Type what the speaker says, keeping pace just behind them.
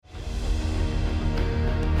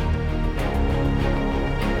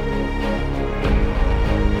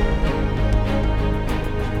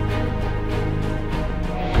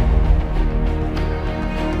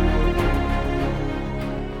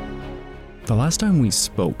The last time we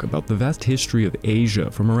spoke about the vast history of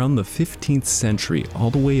Asia from around the 15th century all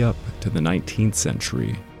the way up to the 19th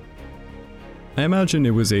century. I imagine it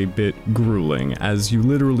was a bit grueling, as you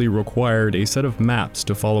literally required a set of maps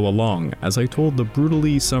to follow along as I told the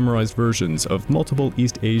brutally summarized versions of multiple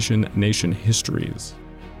East Asian nation histories.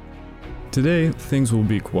 Today, things will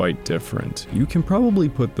be quite different. You can probably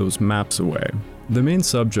put those maps away. The main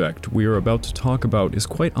subject we are about to talk about is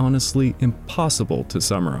quite honestly impossible to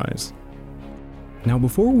summarize. Now,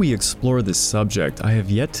 before we explore this subject I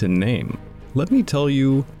have yet to name, let me tell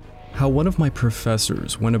you how one of my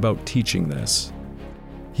professors went about teaching this.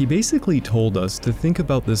 He basically told us to think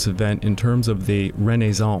about this event in terms of the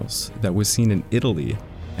Renaissance that was seen in Italy,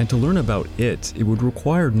 and to learn about it would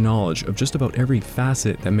require knowledge of just about every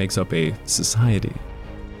facet that makes up a society.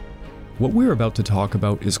 What we're about to talk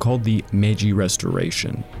about is called the Meiji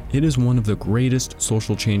Restoration. It is one of the greatest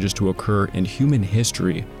social changes to occur in human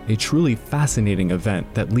history, a truly fascinating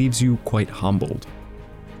event that leaves you quite humbled.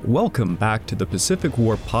 Welcome back to the Pacific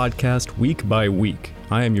War podcast week by week.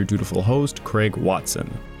 I am your dutiful host, Craig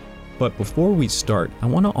Watson. But before we start, I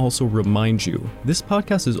want to also remind you, this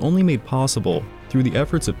podcast is only made possible through the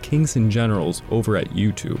efforts of Kings and Generals over at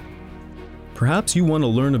YouTube. Perhaps you want to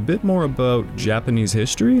learn a bit more about Japanese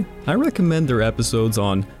history? I recommend their episodes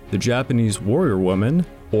on the Japanese warrior woman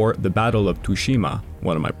or the Battle of Tsushima,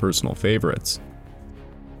 one of my personal favorites.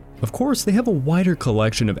 Of course, they have a wider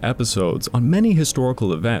collection of episodes on many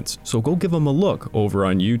historical events, so go give them a look over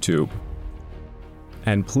on YouTube.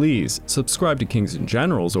 And please, subscribe to Kings and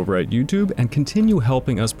Generals over at YouTube and continue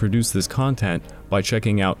helping us produce this content by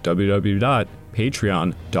checking out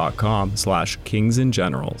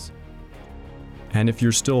www.patreon.com/kingsandgenerals. And if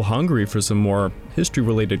you're still hungry for some more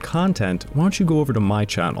history-related content, why don't you go over to my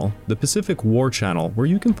channel, the Pacific War channel, where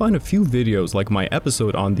you can find a few videos like my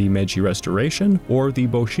episode on the Meiji Restoration or the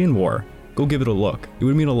Boshin War. Go give it a look. It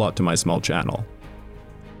would mean a lot to my small channel.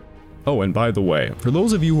 Oh, and by the way, for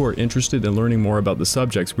those of you who are interested in learning more about the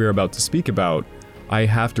subjects we are about to speak about, I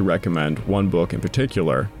have to recommend one book in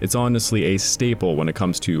particular. It's honestly a staple when it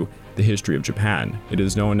comes to the history of Japan. It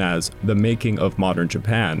is known as The Making of Modern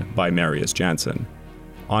Japan by Marius Jansen.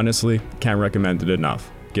 Honestly, can't recommend it enough.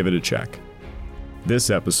 Give it a check. This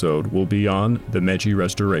episode will be on the Meiji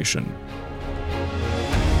Restoration.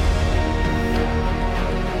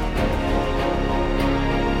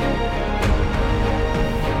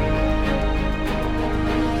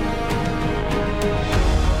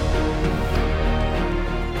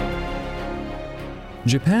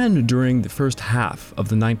 Japan during the first half of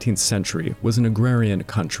the 19th century was an agrarian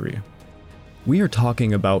country. We are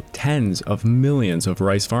talking about tens of millions of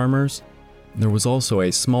rice farmers. There was also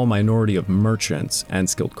a small minority of merchants and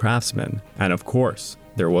skilled craftsmen, and of course,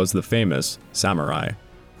 there was the famous samurai,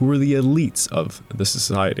 who were the elites of the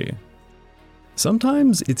society.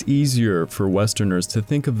 Sometimes it's easier for Westerners to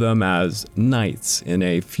think of them as knights in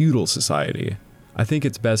a feudal society. I think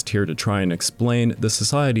it's best here to try and explain the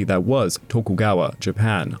society that was Tokugawa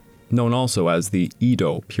Japan, known also as the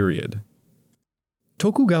Edo period.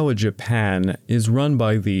 Tokugawa Japan is run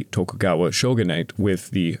by the Tokugawa shogunate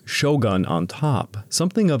with the shogun on top,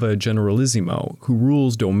 something of a generalissimo who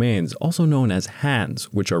rules domains also known as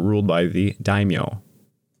hands, which are ruled by the daimyo.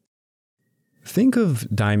 Think of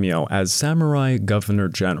daimyo as samurai governor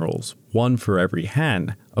generals, one for every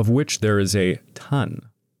han, of which there is a ton.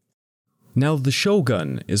 Now, the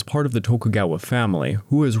shogun is part of the Tokugawa family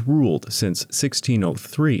who has ruled since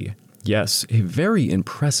 1603. Yes, a very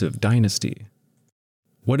impressive dynasty.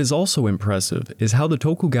 What is also impressive is how the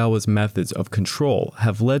Tokugawa's methods of control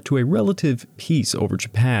have led to a relative peace over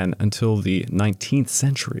Japan until the 19th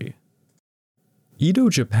century. Edo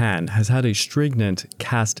Japan has had a stringent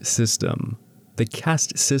caste system. The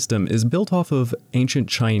caste system is built off of ancient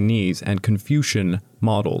Chinese and Confucian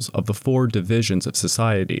models of the four divisions of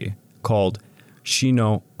society, called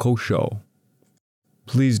Shino Kosho.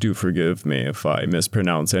 Please do forgive me if I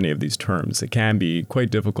mispronounce any of these terms. It can be quite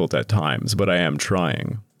difficult at times, but I am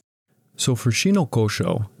trying. So for Shino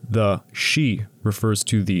Kosho, the shi refers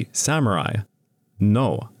to the samurai,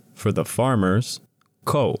 no for the farmers,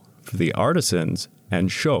 ko for the artisans,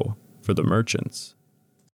 and sho for the merchants.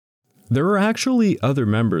 There are actually other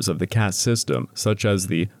members of the caste system, such as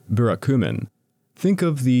the burakumin. Think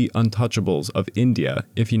of the untouchables of India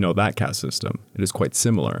if you know that caste system. It is quite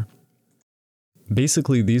similar.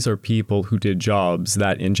 Basically, these are people who did jobs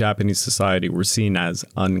that in Japanese society were seen as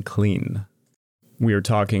unclean. We are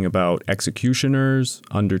talking about executioners,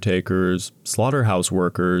 undertakers, slaughterhouse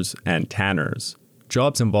workers, and tanners.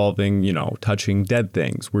 Jobs involving, touching dead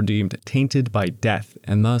things were deemed tainted by death,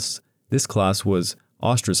 and thus this class was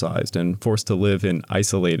ostracized and forced to live in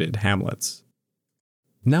isolated hamlets.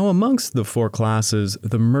 Now, amongst the four classes,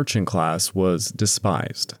 the merchant class was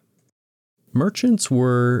despised. Merchants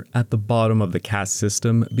were at the bottom of the caste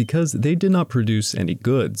system because they did not produce any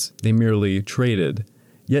goods, they merely traded.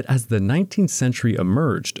 Yet as the 19th century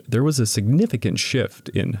emerged, there was a significant shift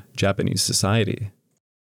in Japanese society.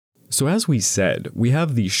 So as we said, we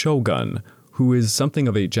have the shogun, who is something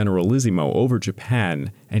of a generalissimo over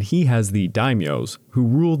Japan, and he has the daimyos, who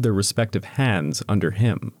ruled their respective hands under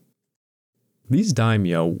him. These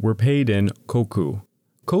daimyo were paid in koku.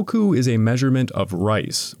 Koku is a measurement of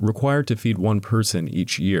rice required to feed one person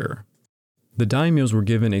each year. The daimyos were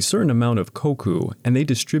given a certain amount of koku, and they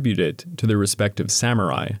distributed it to their respective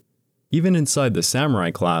samurai. Even inside the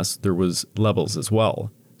samurai class, there was levels as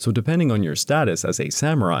well. So depending on your status as a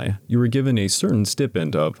samurai, you were given a certain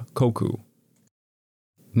stipend of koku.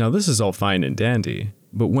 Now this is all fine and dandy,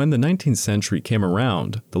 but when the 19th century came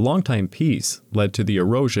around, the long-time peace led to the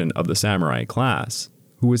erosion of the samurai class,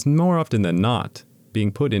 who was more often than not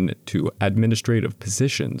being put into administrative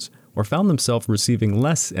positions or found themselves receiving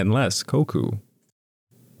less and less koku.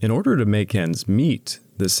 In order to make ends meet,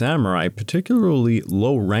 the samurai, particularly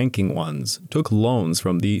low-ranking ones, took loans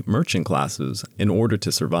from the merchant classes in order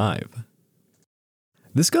to survive.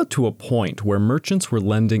 This got to a point where merchants were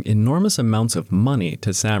lending enormous amounts of money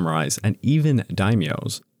to samurais and even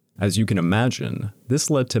daimyos. As you can imagine, this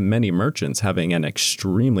led to many merchants having an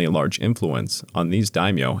extremely large influence on these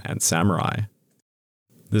daimyo and samurai.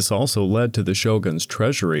 This also led to the shogun's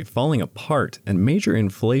treasury falling apart and major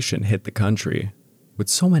inflation hit the country. With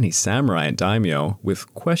so many samurai and daimyo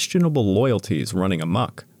with questionable loyalties running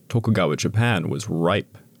amok, Tokugawa Japan was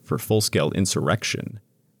ripe for full-scale insurrection.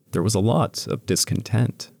 There was a lot of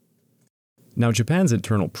discontent. Now, Japan's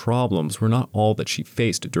internal problems were not all that she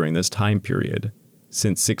faced during this time period.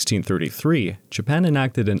 Since 1633, Japan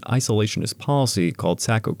enacted an isolationist policy called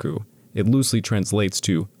sakoku. It loosely translates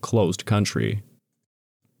to closed country.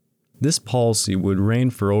 This policy would reign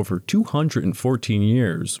for over 214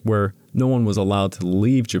 years, where no one was allowed to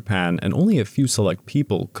leave Japan and only a few select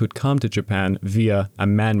people could come to Japan via a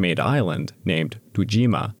man-made island named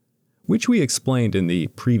Dujima, which we explained in the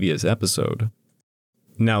previous episode.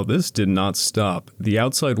 Now, this did not stop the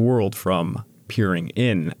outside world from peering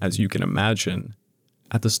in, as you can imagine.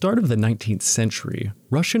 At the start of the 19th century,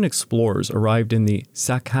 Russian explorers arrived in the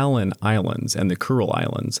Sakhalin Islands and the Kuril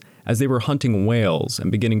Islands as they were hunting whales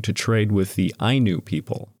and beginning to trade with the Ainu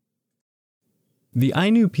people. The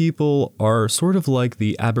Ainu people are sort of like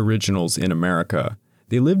the Aboriginals in America.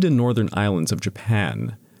 They lived in northern islands of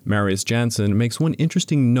Japan. Marius Jansen makes one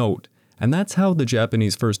interesting note, and that's how the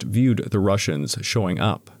Japanese first viewed the Russians showing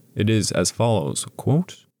up. It is as follows,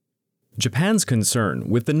 quote, "Japan's concern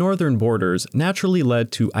with the northern borders naturally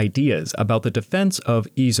led to ideas about the defense of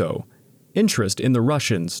Izo, interest in the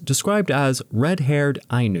Russians described as red-haired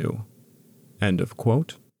Ainu." End of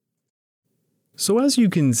quote. So as you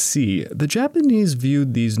can see, the Japanese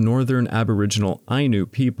viewed these northern Aboriginal Ainu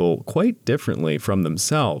people quite differently from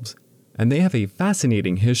themselves, and they have a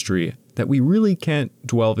fascinating history that we really can't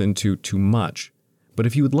delve into too much. But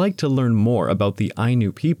if you would like to learn more about the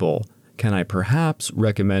Ainu people, can I perhaps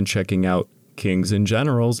recommend checking out Kings and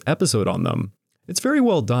Generals episode on them? It's very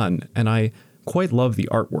well done, and I quite love the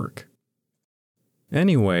artwork.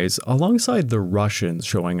 Anyways, alongside the Russians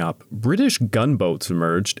showing up, British gunboats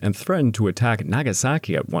emerged and threatened to attack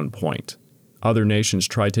Nagasaki at one point. Other nations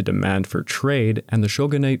tried to demand for trade, and the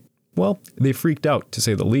shogunate, well, they freaked out to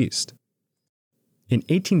say the least. In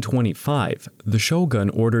 1825, the shogun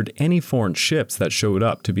ordered any foreign ships that showed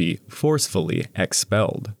up to be forcefully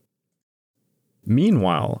expelled.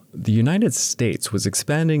 Meanwhile, the United States was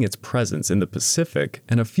expanding its presence in the Pacific,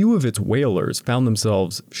 and a few of its whalers found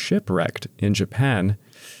themselves shipwrecked in Japan,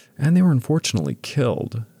 and they were unfortunately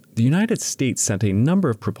killed. The United States sent a number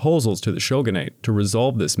of proposals to the shogunate to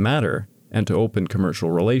resolve this matter and to open commercial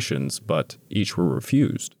relations, but each were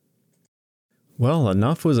refused. Well,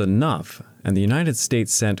 enough was enough, and the United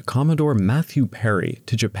States sent Commodore Matthew Perry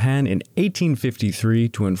to Japan in 1853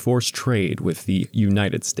 to enforce trade with the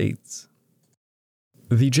United States.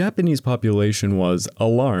 The Japanese population was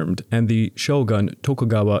alarmed, and the shogun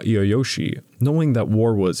Tokugawa Ieyasu, knowing that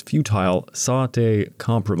war was futile, sought a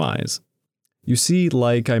compromise. You see,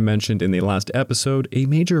 like I mentioned in the last episode, a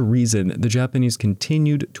major reason the Japanese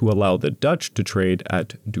continued to allow the Dutch to trade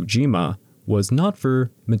at Dujima was not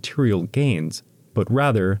for material gains, but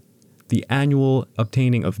rather the annual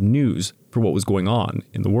obtaining of news for what was going on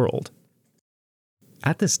in the world.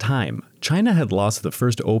 At this time, China had lost the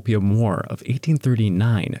First Opium War of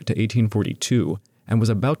 1839 to 1842 and was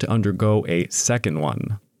about to undergo a second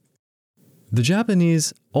one. The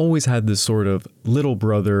Japanese always had this sort of little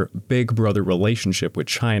brother, big brother relationship with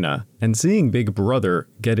China, and seeing Big Brother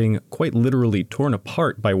getting quite literally torn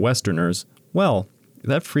apart by Westerners, well,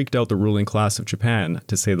 that freaked out the ruling class of Japan,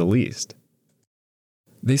 to say the least.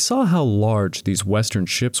 They saw how large these Western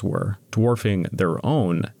ships were, dwarfing their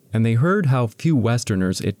own, and they heard how few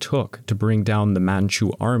Westerners it took to bring down the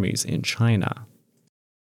Manchu armies in China.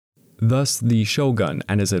 Thus, the shogun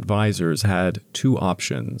and his advisors had two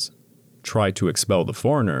options: try to expel the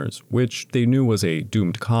foreigners, which they knew was a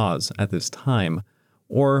doomed cause at this time,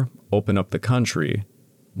 or open up the country.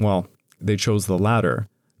 Well, they chose the latter,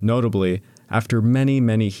 notably after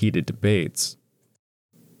many heated debates.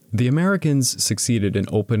 The Americans succeeded in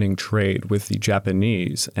opening trade with the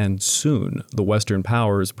Japanese, and soon the Western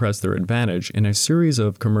powers pressed their advantage in a series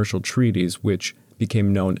of commercial treaties which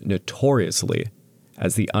became known notoriously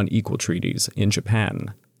as the unequal treaties in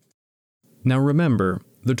Japan. Now remember,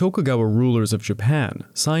 the Tokugawa rulers of Japan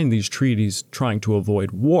signed these treaties trying to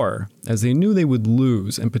avoid war, as they knew they would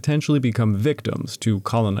lose and potentially become victims to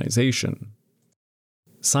colonization.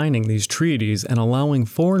 Signing these treaties and allowing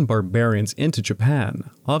foreign barbarians into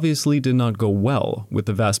Japan obviously did not go well with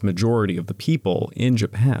the vast majority of the people in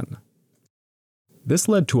Japan. This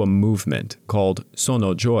led to a movement called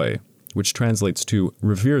Sono-joi, which translates to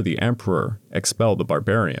revere the emperor, expel the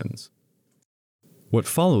barbarians. What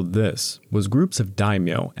followed this was groups of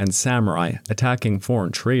daimyo and samurai attacking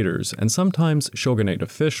foreign traders and sometimes shogunate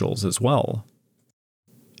officials as well.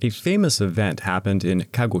 A famous event happened in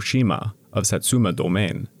Kagoshima of Satsuma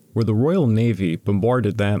Domain, where the Royal Navy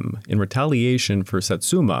bombarded them in retaliation for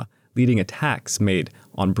Satsuma leading attacks made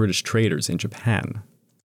on British traders in Japan.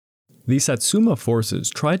 The Satsuma forces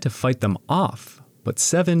tried to fight them off, but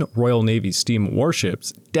 7 Royal Navy steam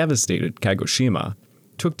warships devastated Kagoshima,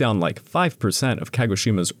 took down like 5% of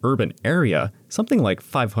Kagoshima's urban area, something like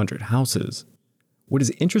 500 houses. What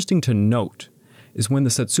is interesting to note is when the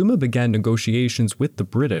Satsuma began negotiations with the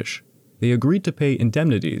British, they agreed to pay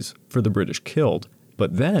indemnities for the British killed,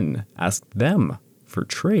 but then asked them for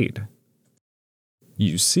trade.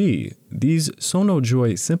 You see, these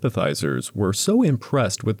Sono-joi sympathizers were so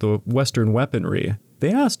impressed with the Western weaponry,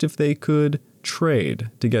 they asked if they could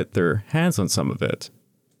trade to get their hands on some of it.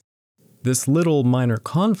 This little minor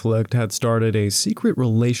conflict had started a secret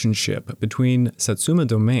relationship between Satsuma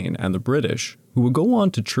Domain and the British, who would go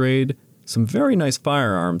on to trade some very nice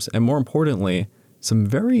firearms and, more importantly, some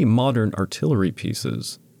very modern artillery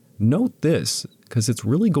pieces. Note this, because it's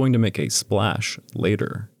really going to make a splash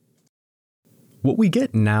later. What we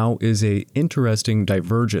get now is an interesting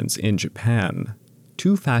divergence in Japan.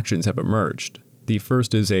 2 factions have emerged. The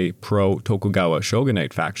first is a pro-Tokugawa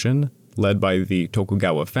shogunate faction, led by the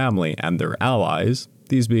Tokugawa family and their allies,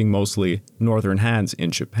 these being mostly northern hands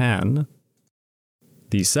in Japan.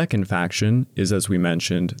 The second faction is, as we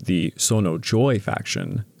mentioned, the Sono-joi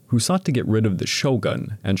faction, who sought to get rid of the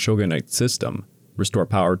shogun and shogunate system, restore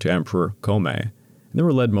power to Emperor Kome, and they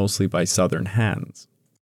were led mostly by southern hands.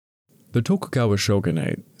 The Tokugawa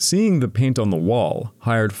shogunate, seeing the paint on the wall,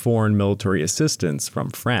 hired foreign military assistance from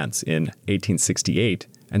France in 1868,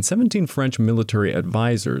 and 17 French military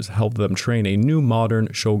advisors helped them train a new modern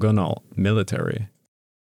shogunal military.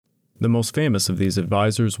 The most famous of these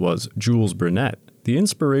advisors was Jules Brunet, the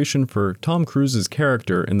inspiration for Tom Cruise's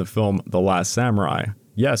character in the film The Last Samurai.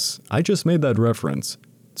 Yes, I just made that reference.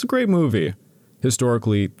 It's a great movie.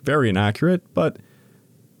 Historically very inaccurate, but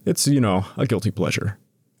it's, a guilty pleasure.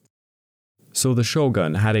 So the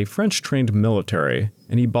shogun had a French-trained military,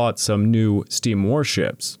 and he bought some new steam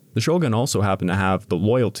warships. The shogun also happened to have the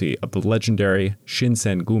loyalty of the legendary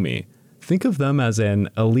Shinsengumi. Think of them as an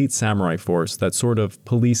elite samurai force that sort of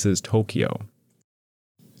polices Tokyo.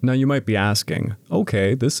 Now you might be asking,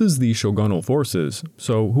 okay, this is the shogunal forces,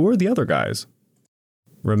 so who are the other guys?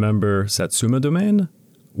 Remember Satsuma Domain?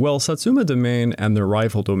 Well, Satsuma Domain and their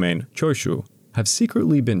rival domain, Choshu, have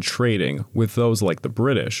secretly been trading with those like the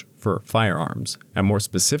British for firearms, and more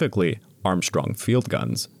specifically, Armstrong field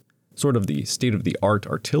guns. Sort of the state-of-the-art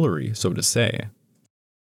artillery, so to say.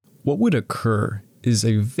 What would occur is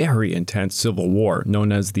a very intense civil war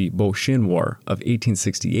known as the Boshin War of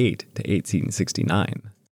 1868 to 1869.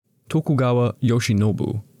 Tokugawa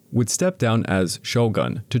Yoshinobu would step down as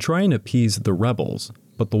shogun to try and appease the rebels,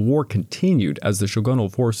 but the war continued as the shogunal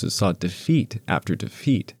forces saw defeat after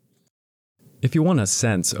defeat. If you want a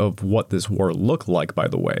sense of what this war looked like, by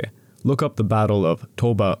the way, look up the Battle of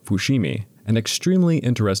Toba Fushimi, an extremely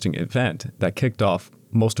interesting event that kicked off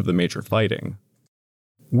most of the major fighting.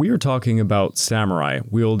 We are talking about samurai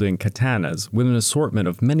wielding katanas with an assortment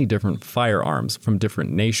of many different firearms from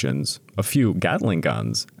different nations, a few Gatling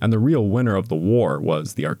guns, and the real winner of the war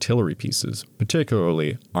was the artillery pieces,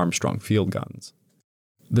 particularly Armstrong field guns.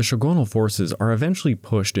 The shogunal forces are eventually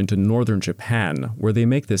pushed into northern Japan, where they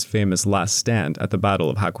make this famous last stand at the Battle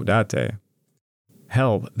of Hakodate.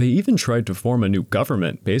 Hell, they even tried to form a new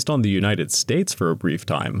government based on the United States for a brief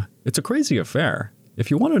time. It's a crazy affair. If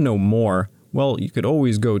you want to know more, well, you could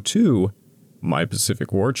always go to my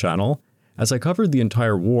Pacific War channel, as I covered the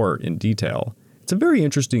entire war in detail. It's a very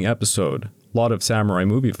interesting episode, a lot of samurai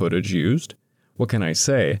movie footage used. What can I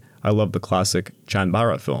say? I love the classic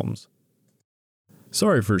Chanbara films.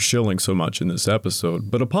 Sorry for shilling so much in this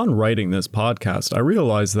episode, but upon writing this podcast, I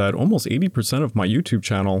realized that almost 80% of my YouTube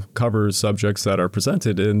channel covers subjects that are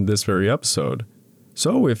presented in this very episode.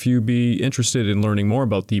 So if you'd be interested in learning more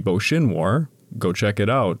about the Boshin War, go check it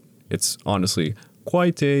out. It's honestly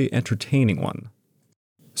quite an entertaining one.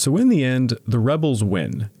 So in the end, the rebels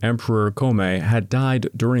win. Emperor Komei had died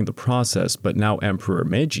during the process, but now Emperor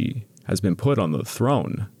Meiji has been put on the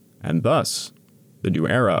throne, and thus, the new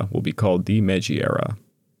era will be called the Meiji era.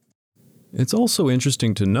 It's also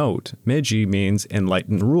interesting to note, Meiji means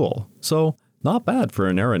enlightened rule, so not bad for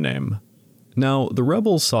an era name. Now, the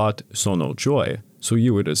rebels sought Sono Joy, so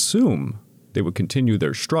you would assume they would continue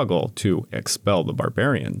their struggle to expel the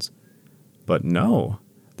barbarians. But no,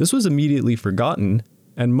 this was immediately forgotten,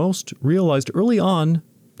 and most realized early on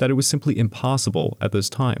that it was simply impossible at this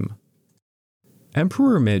time.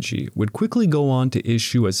 Emperor Meiji would quickly go on to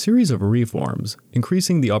issue a series of reforms,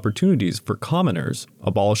 increasing the opportunities for commoners,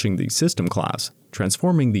 abolishing the system class,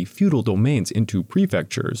 transforming the feudal domains into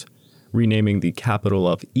prefectures, renaming the capital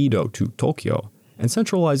of Edo to Tokyo, and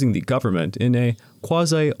centralizing the government in a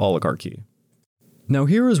quasi-oligarchy. Now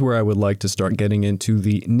here is where I would like to start getting into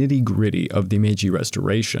the nitty-gritty of the Meiji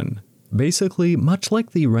Restoration. Basically, much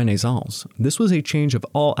like the Renaissance, this was a change of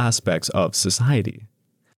all aspects of society.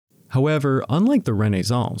 However, unlike the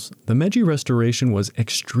Renaissance, the Meiji Restoration was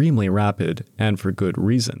extremely rapid, and for good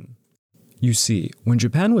reason. You see, when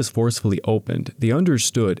Japan was forcefully opened, they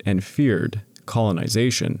understood and feared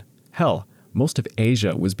colonization. Hell, most of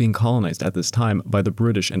Asia was being colonized at this time by the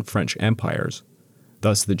British and French empires.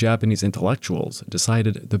 Thus, the Japanese intellectuals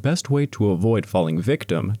decided the best way to avoid falling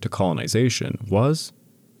victim to colonization was,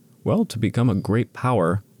 well, to become a great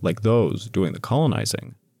power like those doing the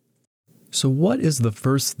colonizing. So what is the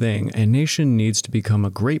first thing a nation needs to become a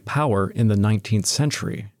great power in the 19th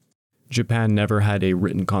century? Japan never had a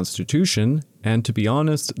written constitution, and to be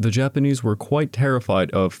honest, the Japanese were quite terrified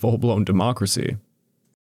of full-blown democracy.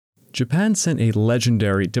 Japan sent a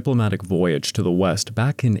legendary diplomatic voyage to the West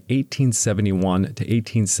back in 1871 to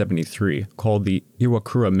 1873 called the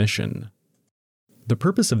Iwakura Mission. The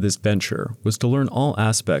purpose of this venture was to learn all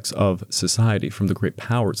aspects of society from the great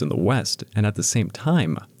powers in the West, and at the same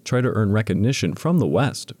time, try to earn recognition from the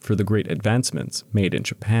West for the great advancements made in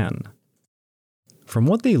Japan. From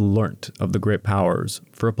what they learnt of the great powers,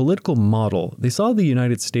 for a political model, they saw the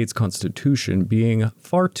United States Constitution being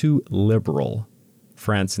far too liberal.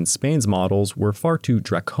 France and Spain's models were far too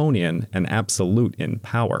draconian and absolute in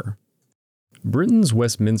power. Britain's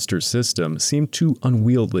Westminster system seemed too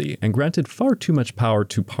unwieldy and granted far too much power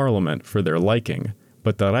to Parliament for their liking,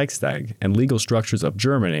 but the Reichstag and legal structures of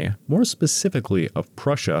Germany, more specifically of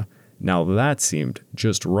Prussia, now that seemed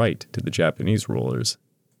just right to the Japanese rulers.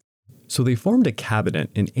 So they formed a cabinet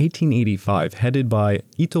in 1885 headed by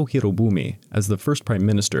Ito Hirobumi as the first prime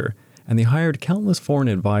minister, and they hired countless foreign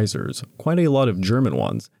advisors, quite a lot of German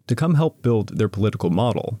ones, to come help build their political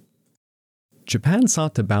model. Japan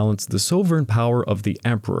sought to balance the sovereign power of the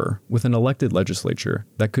emperor with an elected legislature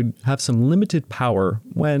that could have some limited power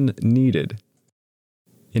when needed.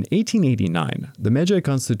 In 1889, the Meiji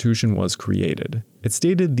Constitution was created. It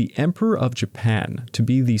stated the Emperor of Japan to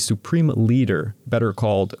be the supreme leader, better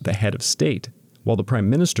called the head of state, while the Prime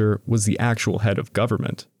Minister was the actual head of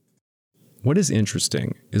government. What is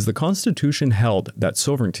interesting is the Constitution held that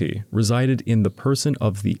sovereignty resided in the person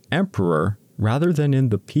of the Emperor rather than in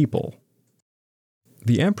the people.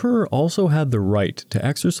 The emperor also had the right to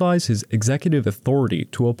exercise his executive authority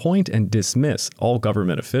to appoint and dismiss all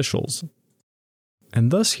government officials. And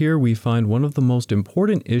thus here we find one of the most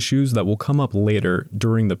important issues that will come up later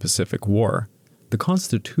during the Pacific War. The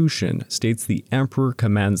Constitution states the emperor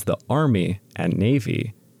commands the army and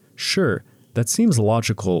navy. Sure, that seems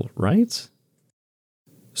logical, right?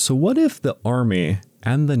 So what if the army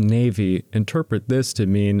and the navy interpret this to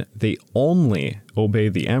mean they only obey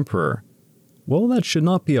the emperor? Well, that should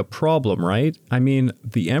not be a problem, right? I mean,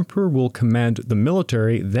 the emperor will command the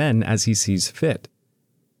military then as he sees fit.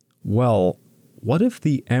 Well, what if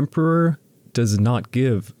the emperor does not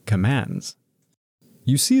give commands?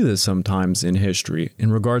 You see this sometimes in history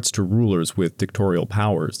in regards to rulers with dictatorial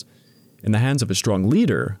powers. In the hands of a strong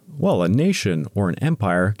leader, well, a nation or an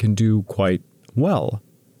empire can do quite well.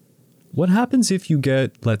 What happens if you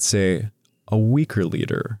get, let's say, a weaker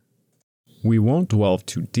leader? We won't delve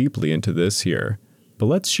too deeply into this here, but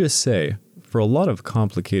let's just say, for a lot of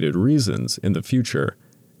complicated reasons in the future,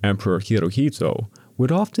 Emperor Hirohito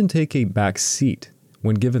would often take a back seat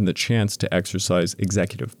when given the chance to exercise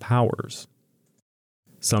executive powers.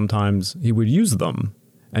 Sometimes he would use them,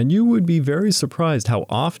 and you would be very surprised how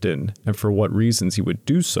often and for what reasons he would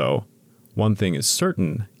do so. One thing is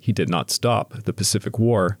certain, he did not stop the Pacific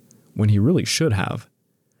War when he really should have,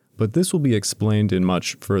 but this will be explained in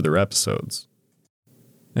much further episodes.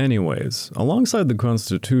 Anyways, alongside the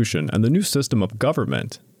Constitution and the new system of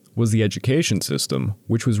government was the education system,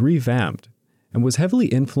 which was revamped and was heavily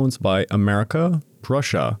influenced by America,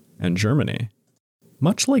 Prussia, and Germany.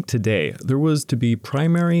 Much like today, there was to be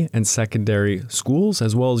primary and secondary schools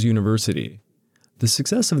as well as university. The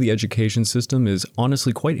success of the education system is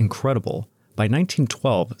honestly quite incredible. By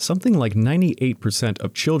 1912, something like 98%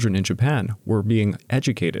 of children in Japan were being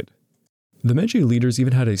educated. The Meiji leaders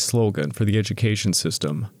even had a slogan for the education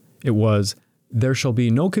system. It was, "There shall be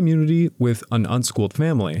no community with an unschooled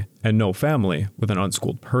family, and no family with an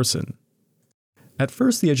unschooled person." At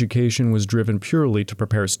first, the education was driven purely to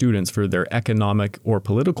prepare students for their economic or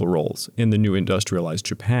political roles in the new industrialized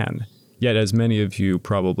Japan. Yet, as many of you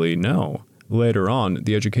probably know, later on,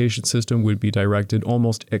 the education system would be directed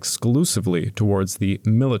almost exclusively towards the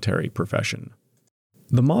military profession.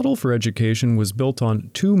 The model for education was built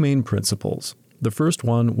on two main principles. The first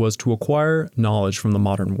one was to acquire knowledge from the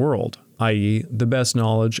modern world, i.e., the best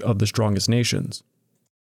knowledge of the strongest nations.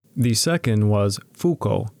 The second was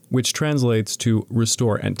fuko, which translates to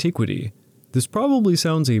restore antiquity. This probably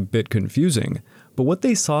sounds a bit confusing, but what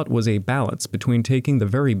they sought was a balance between taking the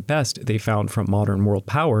very best they found from modern world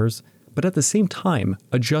powers, but at the same time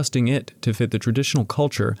adjusting it to fit the traditional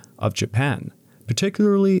culture of Japan,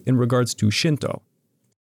 particularly in regards to Shinto.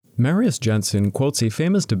 Marius Jensen quotes a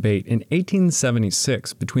famous debate in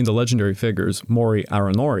 1876 between the legendary figures Mori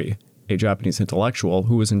Aranori, a Japanese intellectual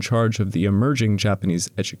who was in charge of the emerging Japanese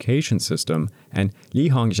education system, and Li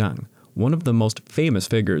Hongjiang, one of the most famous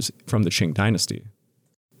figures from the Qing dynasty.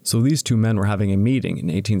 So these two men were having a meeting in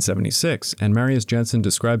 1876, and Marius Jensen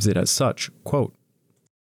describes it as such, quote,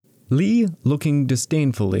 "Li, looking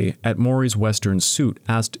disdainfully at Mori's Western suit,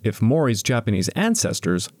 asked if Mori's Japanese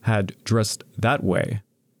ancestors had dressed that way.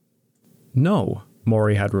 No,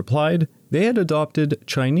 Mori had replied, they had adopted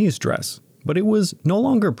Chinese dress, but it was no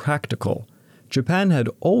longer practical. Japan had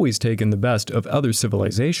always taken the best of other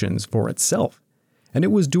civilizations for itself, and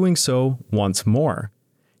it was doing so once more.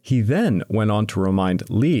 He then went on to remind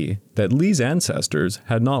Li that Li's ancestors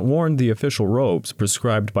had not worn the official robes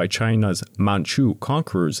prescribed by China's Manchu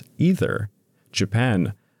conquerors either.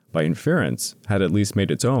 Japan, by inference, had at least made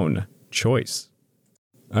its own choice."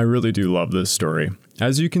 I really do love this story.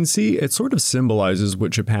 As you can see, it sort of symbolizes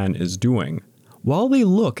what Japan is doing. While they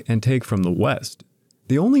look and take from the West,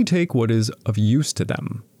 they only take what is of use to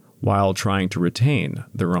them, while trying to retain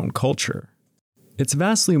their own culture. It's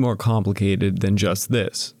vastly more complicated than just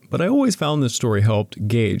this, but I always found this story helped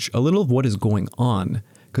gauge a little of what is going on,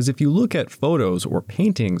 because if you look at photos or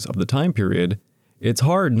paintings of the time period, it's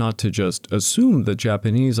hard not to just assume that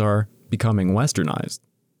Japanese are becoming westernized.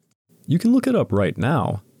 You can look it up right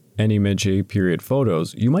now. Any Meiji period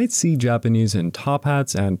photos, you might see Japanese in top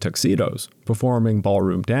hats and tuxedos, performing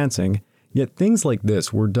ballroom dancing, yet things like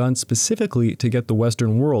this were done specifically to get the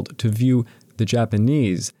Western world to view the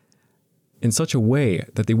Japanese in such a way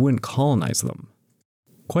that they wouldn't colonize them.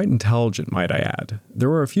 Quite intelligent, might I add. There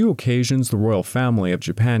were a few occasions the royal family of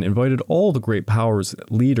Japan invited all the great powers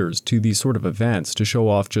leaders to these sort of events to show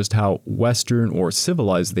off just how Western or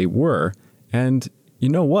civilized they were, and you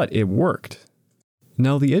know what? It worked.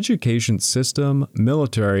 Now, the education system,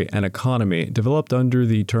 military, and economy developed under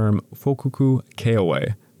the term Fokuku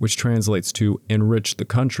Keoe, which translates to enrich the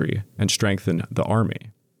country and strengthen the army.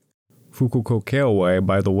 Fukuko Keoe,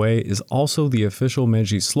 by the way, is also the official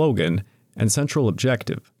Meiji slogan and central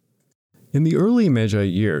objective. In the early Meiji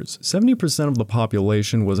years, 70% of the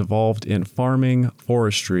population was involved in farming,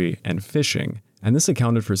 forestry, and fishing, and this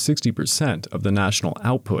accounted for 60% of the national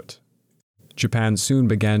output. Japan soon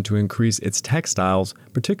began to increase its textiles,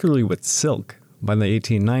 particularly with silk. By the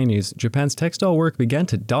 1890s, Japan's textile work began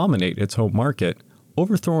to dominate its home market,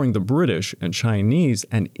 overthrowing the British and Chinese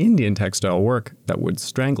and Indian textile work that was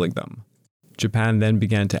strangling them. Japan then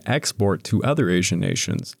began to export to other Asian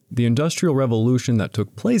nations. The Industrial Revolution that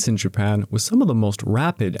took place in Japan was some of the most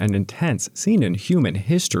rapid and intense seen in human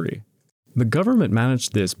history. The government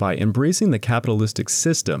managed this by embracing the capitalistic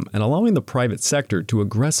system and allowing the private sector to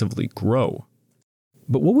aggressively grow.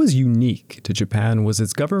 But what was unique to Japan was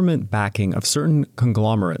its government backing of certain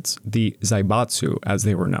conglomerates, the zaibatsu as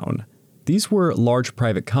they were known. These were large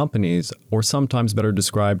private companies, or sometimes better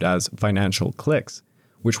described as financial cliques,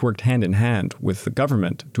 which worked hand in hand with the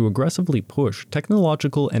government to aggressively push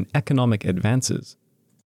technological and economic advances.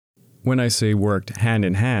 When I say worked hand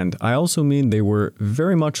in hand, I also mean they were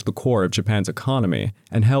very much the core of Japan's economy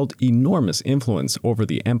and held enormous influence over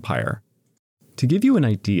the empire. To give you an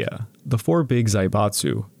idea, the four big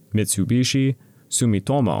zaibatsu, Mitsubishi,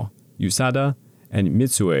 Sumitomo, Usada, and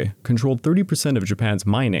Mitsui, controlled 30% of Japan's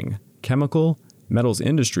mining, chemical, metals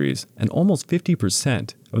industries, and almost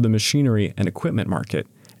 50% of the machinery and equipment market,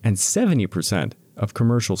 and 70% of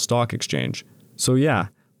commercial stock exchange. So yeah,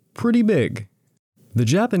 pretty big. The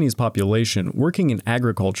Japanese population working in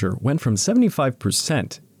agriculture went from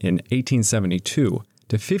 75% in 1872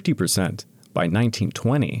 to 50% by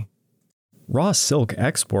 1920. Raw silk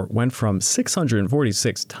export went from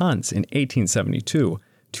 646 tons in 1872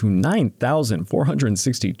 to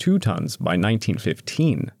 9,462 tons by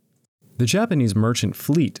 1915. The Japanese merchant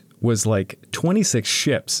fleet was like 26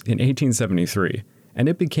 ships in 1873, and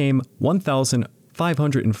it became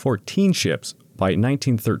 1,514 ships by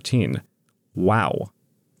 1913. Wow.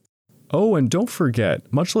 Oh, and don't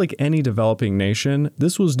forget, much like any developing nation,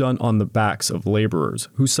 this was done on the backs of laborers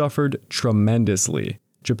who suffered tremendously.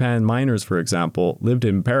 Japan miners, for example, lived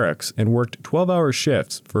in barracks and worked 12-hour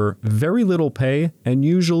shifts for very little pay and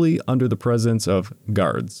usually under the presence of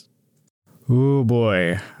guards. Oh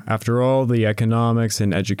boy, after all the economics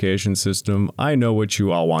and education system, I know what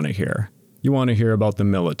you all want to hear. You want to hear about the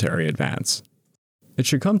military advance. It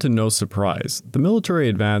should come to no surprise, the military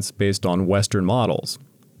advance based on Western models.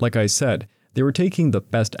 Like I said, they were taking the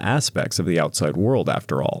best aspects of the outside world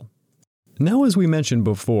after all. Now, as we mentioned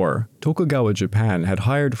before, Tokugawa Japan had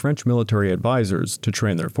hired French military advisors to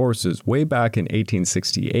train their forces way back in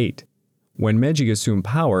 1868. When Meiji assumed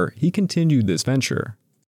power, he continued this venture.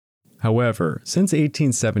 However, since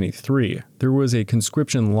 1873, there was a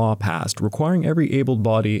conscription law passed requiring every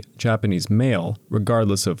able-bodied Japanese male,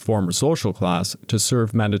 regardless of former social class, to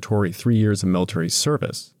serve mandatory 3 years of military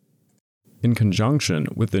service. In conjunction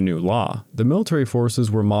with the new law, the military forces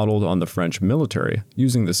were modeled on the French military,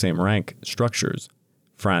 using the same rank structures.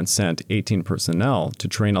 France sent 18 personnel to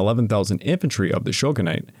train 11,000 infantry of the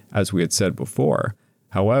shogunate, as we had said before.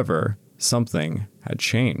 However, something had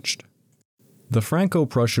changed. The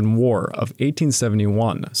Franco-Prussian War of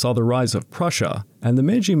 1871 saw the rise of Prussia, and the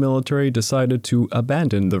Meiji military decided to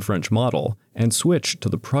abandon the French model and switch to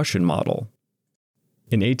the Prussian model.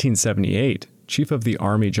 In 1878, Chief of the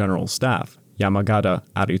Army General Staff, Yamagata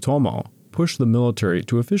Aritomo, pushed the military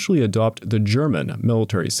to officially adopt the German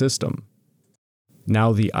military system.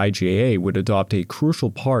 Now the IJA would adopt a crucial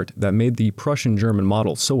part that made the Prussian-German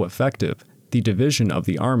model so effective, the division of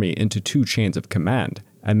the army into two chains of command,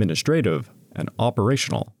 administrative and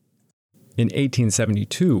operational. In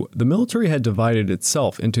 1872, the military had divided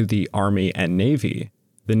itself into the Army and Navy.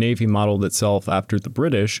 The Navy modeled itself after the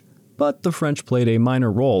British, but the French played a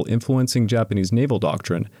minor role influencing Japanese naval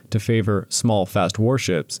doctrine to favor small, fast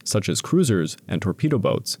warships such as cruisers and torpedo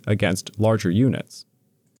boats against larger units.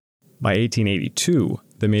 By 1882,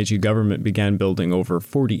 the Meiji government began building over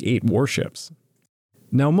 48 warships.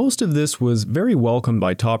 Now, most of this was very welcomed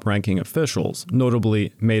by top-ranking officials,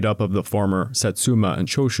 notably made up of the former Satsuma and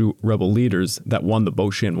Choshu rebel leaders that won the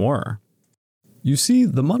Boshin War. You see,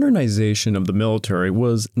 the modernization of the military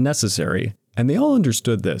was necessary, and they all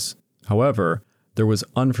understood this. However, there was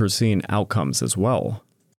unforeseen outcomes as well.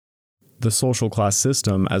 The social class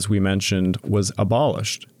system, as we mentioned, was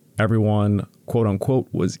abolished. Everyone, quote-unquote,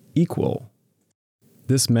 was equal.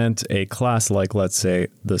 This meant a class like, let's say,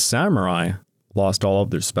 the samurai lost all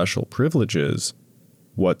of their special privileges.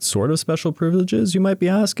 What sort of special privileges, you might be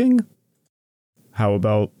asking? How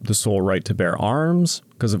about the sole right to bear arms?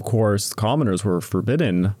 Because of course, commoners were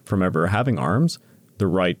forbidden from ever having arms. The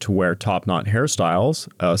right to wear top-knot hairstyles,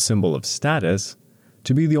 a symbol of status.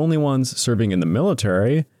 To be the only ones serving in the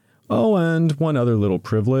military. Oh, and one other little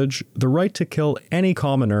privilege, the right to kill any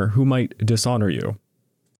commoner who might dishonor you.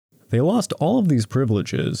 They lost all of these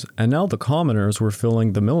privileges, and now the commoners were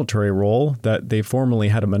filling the military role that they formerly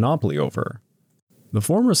had a monopoly over. The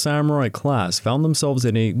former samurai class found themselves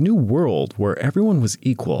in a new world where everyone was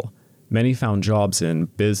equal. Many found jobs in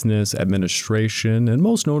business, administration, and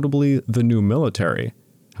most notably, the new military.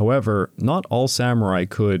 However, not all samurai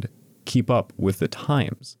could keep up with the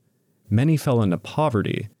times. Many fell into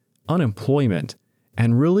poverty, unemployment,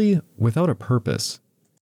 and really without a purpose.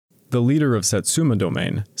 The leader of Satsuma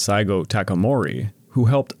Domain, Saigo Takamori, who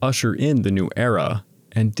helped usher in the new era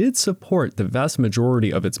and did support the vast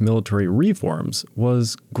majority of its military reforms,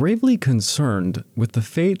 was gravely concerned with the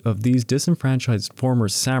fate of these disenfranchised former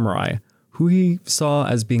samurai who he saw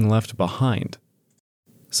as being left behind.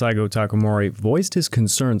 Saigo Takamori voiced his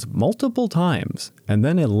concerns multiple times, and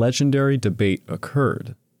then a legendary debate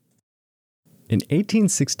occurred. In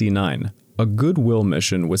 1869, a goodwill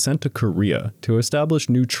mission was sent to Korea to establish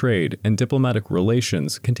new trade and diplomatic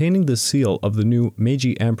relations containing the seal of the new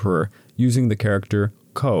Meiji emperor using the character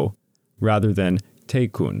Ko rather than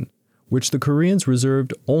Taekun, which the Koreans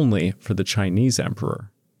reserved only for the Chinese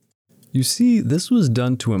emperor. You see, this was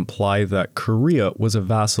done to imply that Korea was a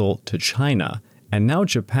vassal to China, and now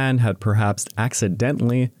Japan had perhaps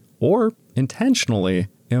accidentally or intentionally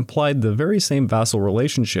implied the very same vassal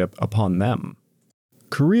relationship upon them.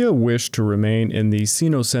 Korea wished to remain in the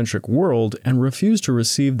Sino-centric world and refused to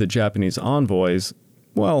receive the Japanese envoys,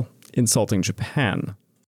 well, insulting Japan.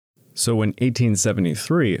 So in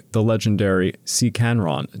 1873, the legendary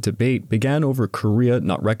Sikanron debate began over Korea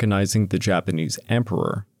not recognizing the Japanese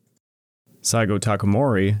emperor. Saigo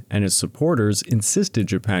Takamori and his supporters insisted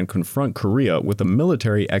Japan confront Korea with a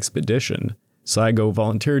military expedition. Saigo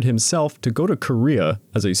volunteered himself to go to Korea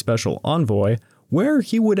as a special envoy, where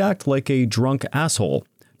he would act like a drunk asshole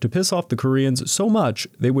to piss off the Koreans so much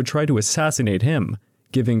they would try to assassinate him,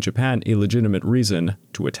 giving Japan a legitimate reason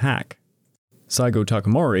to attack. Saigo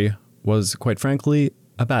Takamori was, quite frankly,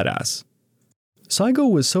 a badass.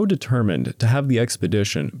 Saigo was so determined to have the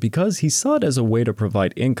expedition because he saw it as a way to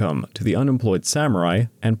provide income to the unemployed samurai,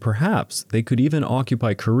 and perhaps they could even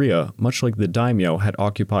occupy Korea much like the daimyo had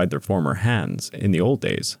occupied their former hands in the old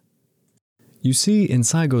days. You see, in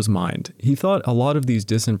Saigo's mind, he thought a lot of these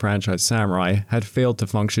disenfranchised samurai had failed to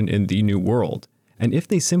function in the New World, and if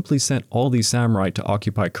they simply sent all these samurai to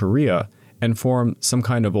occupy Korea and form some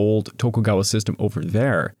kind of old Tokugawa system over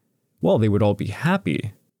there, well, they would all be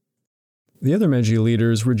happy. The other Meiji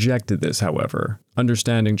leaders rejected this, however,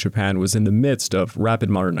 understanding Japan was in the midst of rapid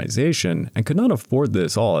modernization and could not afford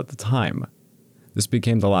this all at the time. This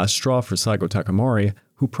became the last straw for Saigo Takamori,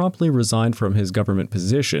 who promptly resigned from his government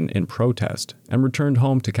position in protest and returned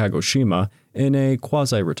home to Kagoshima in a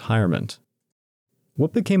quasi-retirement.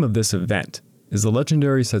 What became of this event is the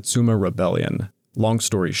legendary Satsuma Rebellion. Long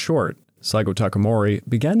story short, Saigo Takamori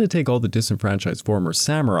began to take all the disenfranchised former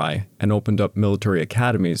samurai and opened up military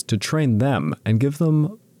academies to train them and give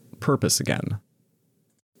them purpose again.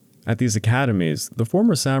 At these academies, the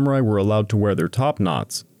former samurai were allowed to wear their top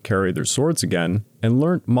knots, carry their swords again, and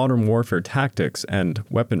learn modern warfare tactics and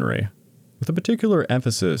weaponry, with a particular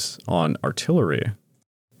emphasis on artillery.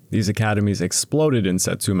 These academies exploded in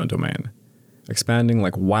Satsuma Domain, expanding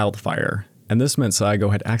like wildfire, and this meant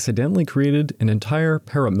Saigo had accidentally created an entire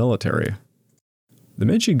paramilitary. The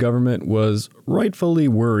Meiji government was rightfully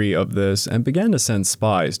wary of this and began to send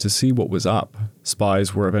spies to see what was up.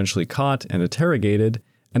 Spies were eventually caught and interrogated,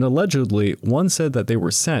 and allegedly one said that they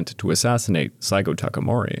were sent to assassinate Saigo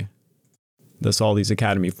Takamori. Thus all these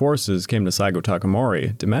academy forces came to Saigo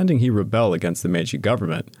Takamori, demanding he rebel against the Meiji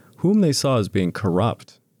government, whom they saw as being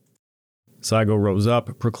corrupt. Saigo rose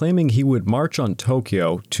up, proclaiming he would march on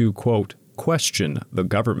Tokyo to, quote, question the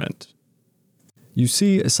government. You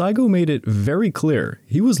see, Saigo made it very clear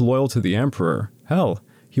he was loyal to the emperor. Hell,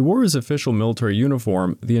 he wore his official military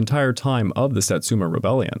uniform the entire time of the Satsuma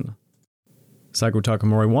Rebellion. Saigo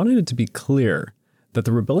Takamori wanted it to be clear that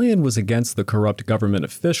the rebellion was against the corrupt government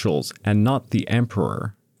officials and not the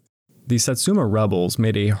emperor. The Satsuma rebels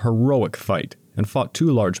made a heroic fight and fought two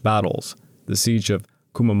large battles, the siege of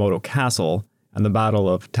Kumamoto Castle and the Battle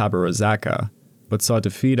of Tabarazaka, but saw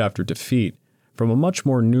defeat after defeat from a much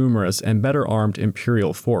more numerous and better armed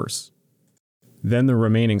imperial force. Then the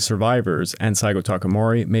remaining survivors and Saigo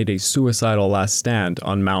Takamori made a suicidal last stand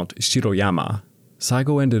on Mount Shiroyama.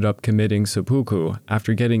 Saigo ended up committing seppuku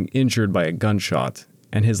after getting injured by a gunshot,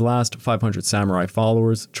 and his last 500 samurai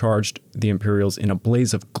followers charged the Imperials in a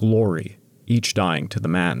blaze of glory, each dying to the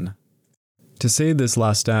man. To say this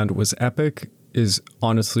last stand was epic is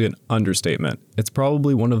honestly an understatement. It's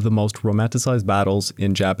probably one of the most romanticized battles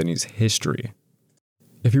in Japanese history.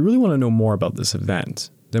 If you really want to know more about this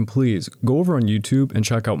event, then please go over on YouTube and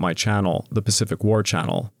check out my channel, the Pacific War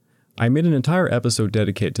Channel. I made an entire episode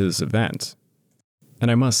dedicated to this event. And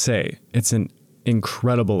I must say, it's an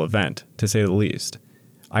incredible event, to say the least.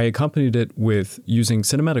 I accompanied it with using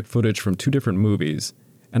cinematic footage from two different movies,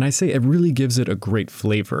 and I say it really gives it a great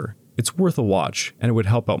flavor. It's worth a watch, and it would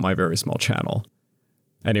help out my very small channel.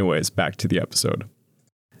 Anyways, back to the episode.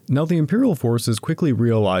 Now, the imperial forces quickly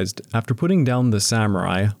realized, after putting down the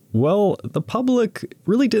samurai, well, the public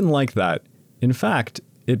really didn't like that. In fact,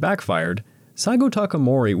 it backfired. Saigo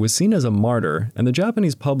Takamori was seen as a martyr, and the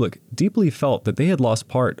Japanese public deeply felt that they had lost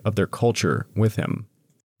part of their culture with him.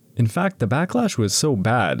 In fact, the backlash was so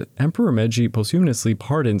bad, Emperor Meiji posthumously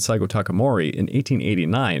pardoned Saigo Takamori in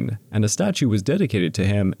 1889, and a statue was dedicated to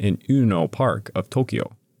him in Uno Park of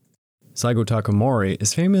Tokyo. Saigo Takamori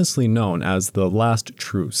is famously known as the last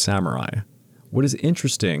true samurai. What is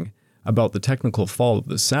interesting about the technical fall of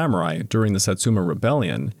the samurai during the Satsuma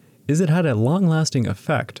Rebellion is it had a long-lasting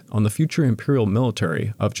effect on the future imperial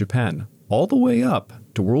military of Japan, all the way up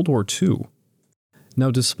to World War II.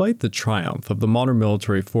 Now, despite the triumph of the modern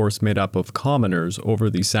military force made up of commoners over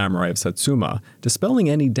the samurai of Satsuma, dispelling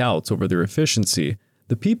any doubts over their efficiency,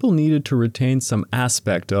 the people needed to retain some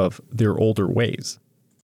aspect of their older ways.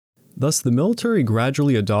 Thus, the military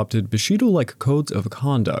gradually adopted Bushido-like codes of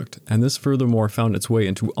conduct, and this furthermore found its way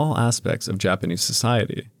into all aspects of Japanese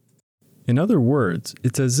society. In other words,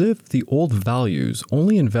 it's as if the old values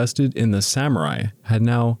only invested in the samurai had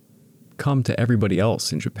now come to everybody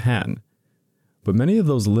else in Japan. But many of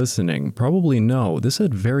those listening probably know this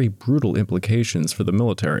had very brutal implications for the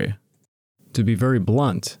military. To be very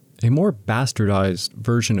blunt, a more bastardized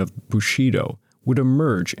version of Bushido would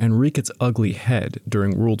emerge and wreak its ugly head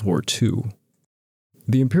during World War II.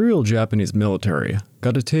 The Imperial Japanese military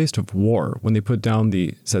got a taste of war when they put down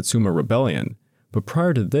the Satsuma Rebellion, but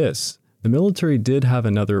prior to this, the military did have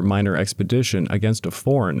another minor expedition against a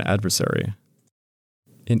foreign adversary.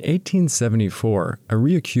 In 1874, a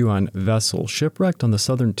Ryukyuan vessel shipwrecked on the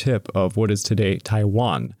southern tip of what is today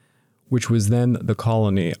Taiwan, which was then the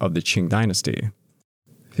colony of the Qing dynasty.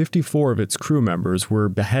 54 of its crew members were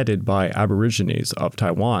beheaded by Aborigines of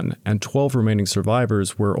Taiwan, and 12 remaining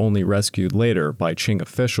survivors were only rescued later by Qing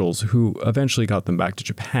officials who eventually got them back to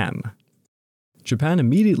Japan. Japan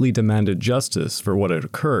immediately demanded justice for what had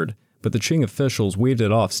occurred, but the Qing officials waved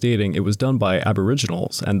it off, stating it was done by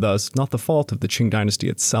Aboriginals and thus not the fault of the Qing dynasty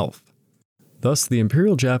itself. Thus, the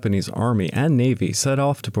Imperial Japanese Army and Navy set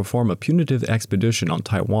off to perform a punitive expedition on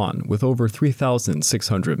Taiwan with over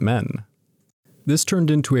 3,600 men. This turned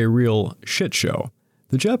into a real shit show.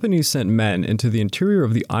 The Japanese sent men into the interior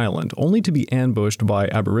of the island only to be ambushed by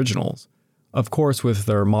Aboriginals. Of course, with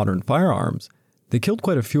their modern firearms, they killed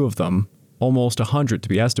quite a few of them, almost 100 to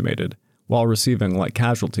be estimated, while receiving light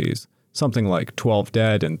casualties, something like 12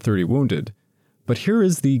 dead and 30 wounded. But here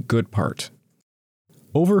is the good part.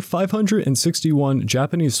 Over 561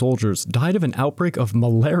 Japanese soldiers died of an outbreak of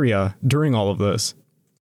malaria during all of this.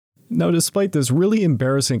 Now, despite this really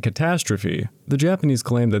embarrassing catastrophe, the Japanese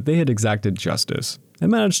claimed that they had exacted justice, and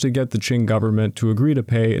managed to get the Qing government to agree to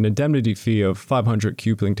pay an indemnity fee of 500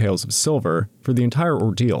 cupling taels of silver for the entire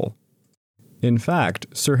ordeal. In fact,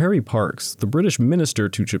 Sir Harry Parkes, the British minister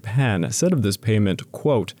to Japan, said of this payment,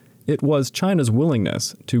 quote, "It was China's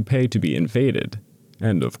willingness to pay to be invaded,"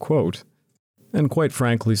 end of quote. And quite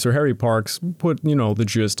frankly, Sir Harry Parkes put, the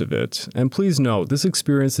gist of it. And please note, this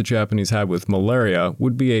experience the Japanese had with malaria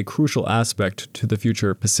would be a crucial aspect to the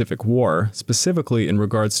future Pacific War, specifically in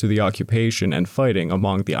regards to the occupation and fighting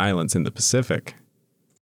among the islands in the Pacific.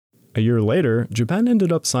 A year later, Japan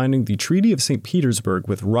ended up signing the Treaty of St. Petersburg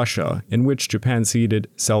with Russia, in which Japan ceded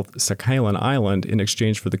South Sakhalin Island in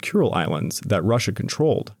exchange for the Kuril Islands that Russia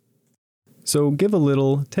controlled. So give a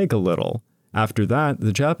little, take a little. After that,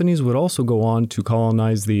 the Japanese would also go on to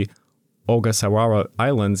colonize the Ogasawara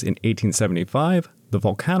Islands in 1875, the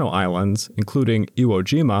Volcano Islands, including Iwo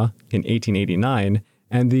Jima in 1889,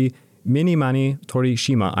 and the Minamani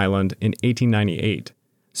Torishima Island in 1898.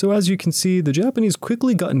 So as you can see, the Japanese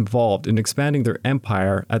quickly got involved in expanding their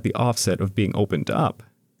empire at the offset of being opened up.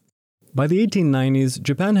 By the 1890s,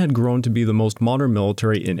 Japan had grown to be the most modern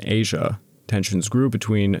military in Asia. Tensions grew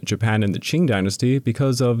between Japan and the Qing dynasty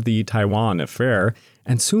because of the Taiwan affair,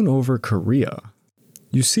 and soon over Korea.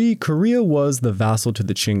 You see, Korea was the vassal to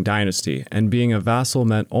the Qing dynasty, and being a vassal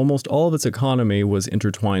meant almost all of its economy was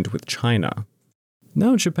intertwined with China.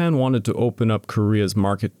 Now Japan wanted to open up Korea's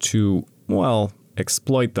market to,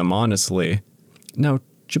 exploit them honestly. Now,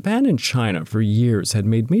 Japan and China for years had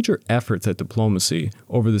made major efforts at diplomacy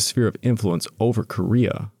over the sphere of influence over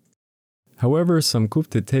Korea. However, some coup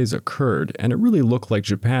d'etats occurred, and it really looked like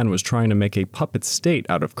Japan was trying to make a puppet state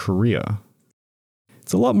out of Korea.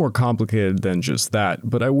 It's a lot more complicated than just that,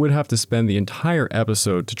 but I would have to spend the entire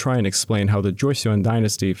episode to try and explain how the Joseon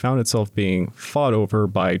dynasty found itself being fought over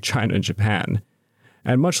by China and Japan.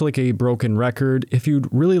 And much like a broken record, if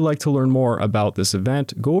you'd really like to learn more about this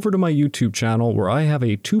event, go over to my YouTube channel where I have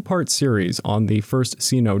a 2-part series on the First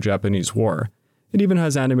Sino-Japanese War. It even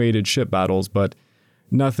has animated ship battles, but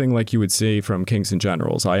nothing like you would see from Kings and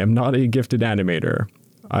Generals. I am not a gifted animator.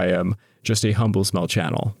 I am just a humble small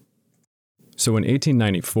channel. So in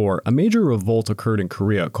 1894, a major revolt occurred in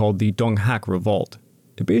Korea called the Donghak Revolt.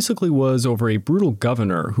 It basically was over a brutal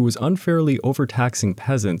governor who was unfairly overtaxing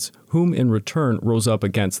peasants, whom in return rose up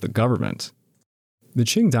against the government. The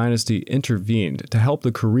Qing dynasty intervened to help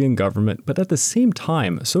the Korean government, but at the same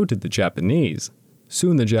time, so did the Japanese.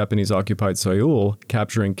 Soon the Japanese occupied Seoul,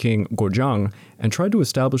 capturing King Gojang, and tried to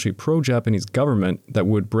establish a pro-Japanese government that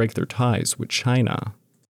would break their ties with China.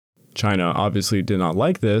 China obviously did not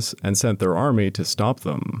like this and sent their army to stop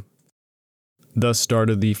them. Thus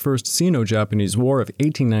started the First Sino-Japanese War of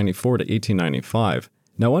 1894 to 1895.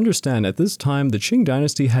 Now understand, at this time the Qing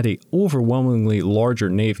dynasty had an overwhelmingly larger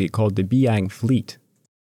navy called the Biang Fleet.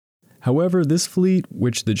 However, this fleet,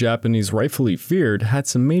 which the Japanese rightfully feared, had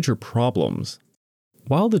some major problems.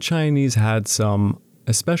 While the Chinese had some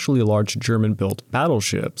especially large German-built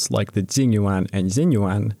battleships like the Jingyuan and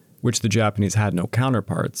Xinyuan, which the Japanese had no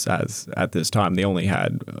counterparts, as at this time they only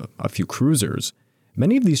had a few cruisers,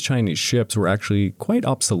 many of these Chinese ships were actually quite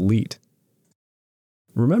obsolete.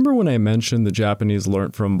 Remember when I mentioned the Japanese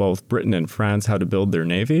learnt from both Britain and France how to build their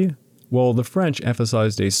navy? Well, the French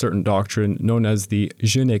emphasized a certain doctrine known as the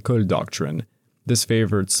Jeune École doctrine. This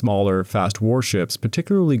favored smaller, fast warships,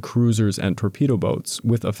 particularly cruisers and torpedo boats,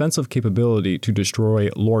 with offensive capability to destroy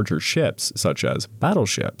larger ships, such as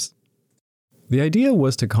battleships. The idea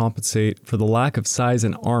was to compensate for the lack of size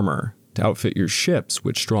and armor, to outfit your ships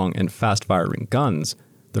with strong and fast-firing guns.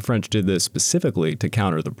 The French did this specifically to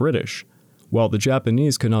counter the British, while the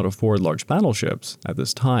Japanese could not afford large battleships at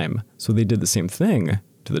this time, so they did the same thing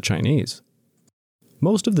to the Chinese.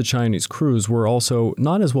 Most of the Chinese crews were also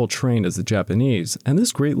not as well trained as the Japanese, and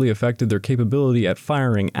this greatly affected their capability at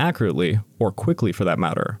firing accurately, or quickly for that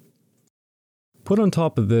matter. Put on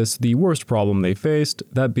top of this the worst problem they faced,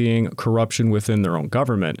 that being corruption within their own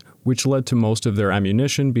government, which led to most of their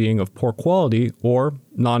ammunition being of poor quality or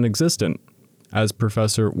non-existent. As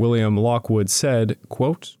Professor William Lockwood said,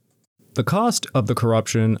 quote, "The cost of the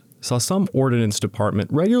corruption saw some ordnance department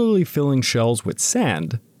regularly filling shells with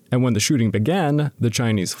sand, and when the shooting began, the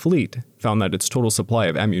Chinese fleet found that its total supply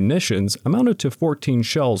of ammunitions amounted to 14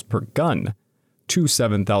 shells per gun. Two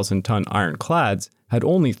 7,000-ton ironclads had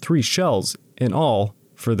only 3 shells in all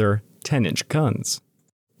for their 10-inch guns."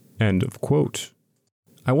 End of quote.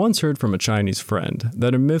 I once heard from a Chinese friend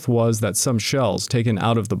that a myth was that some shells taken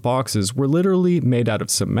out of the boxes were literally made out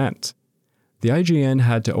of cement. The IJN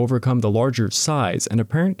had to overcome the larger size and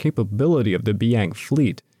apparent capability of the Biang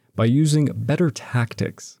fleet by using better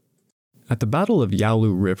tactics. At the Battle of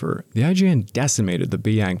Yalu River, the IJN decimated the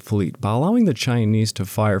Biang fleet by allowing the Chinese to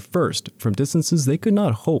fire first from distances they could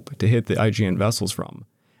not hope to hit the IJN vessels from,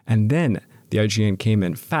 and then the IJN came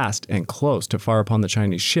in fast and close to fire upon the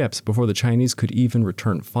Chinese ships before the Chinese could even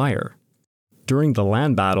return fire. During the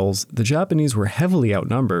land battles, the Japanese were heavily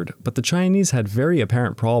outnumbered, but the Chinese had very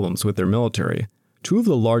apparent problems with their military, two of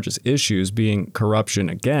the largest issues being corruption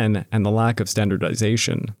again and the lack of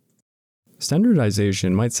standardization.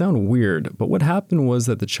 Standardization might sound weird, but what happened was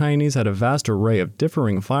that the Chinese had a vast array of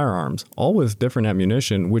differing firearms, all with different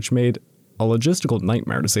ammunition, which made a logistical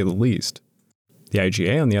nightmare to say the least. The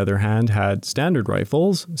IGA, on the other hand, had standard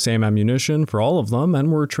rifles, same ammunition for all of them,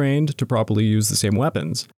 and were trained to properly use the same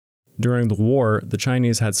weapons. During the war, the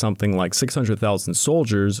Chinese had something like 600,000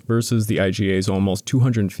 soldiers versus the IGA's almost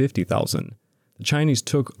 250,000. The Chinese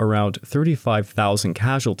took around 35,000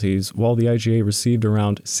 casualties, while the IGA received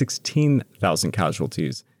around 16,000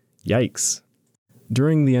 casualties. Yikes.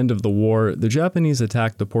 During the end of the war, the Japanese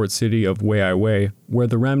attacked the port city of Weiwei, where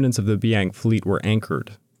the remnants of the Biang fleet were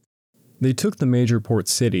anchored. They took the major port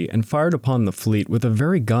city and fired upon the fleet with the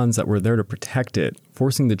very guns that were there to protect it,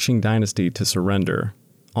 forcing the Qing dynasty to surrender.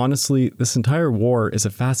 Honestly, this entire war is a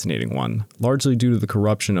fascinating one, largely due to the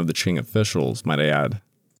corruption of the Qing officials, might I add.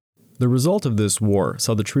 The result of this war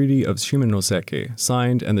saw the Treaty of Shimonoseki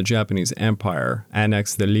signed and the Japanese Empire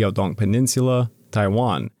annexed the Liaodong Peninsula,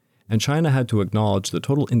 Taiwan, and China had to acknowledge the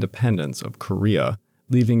total independence of Korea,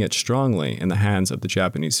 leaving it strongly in the hands of the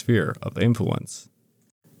Japanese sphere of influence.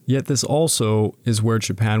 Yet this also is where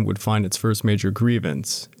Japan would find its first major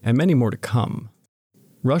grievance, and many more to come.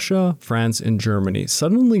 Russia, France, and Germany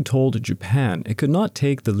suddenly told Japan it could not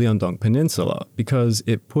take the Liaodong Peninsula because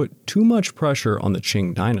it put too much pressure on the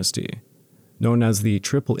Qing dynasty. Known as the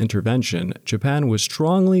Triple Intervention, Japan was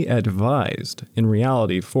strongly advised, in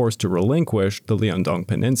reality forced to relinquish the Liaodong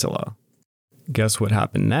Peninsula. Guess what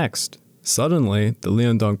happened next? Suddenly, the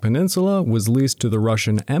Liaodong Peninsula was leased to the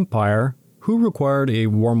Russian Empire, who required a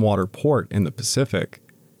warm water port in the Pacific.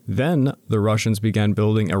 Then, the Russians began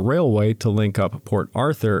building a railway to link up Port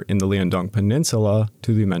Arthur in the Liaodong Peninsula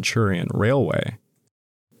to the Manchurian Railway.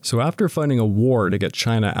 So after fighting a war to get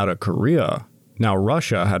China out of Korea, now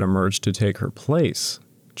Russia had emerged to take her place.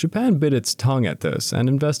 Japan bit its tongue at this and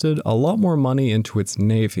invested a lot more money into its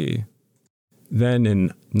navy. Then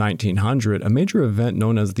in 1900, a major event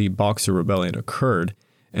known as the Boxer Rebellion occurred,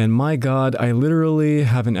 and my God, I literally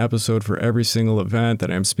have an episode for every single event that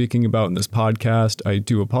I'm speaking about in this podcast. I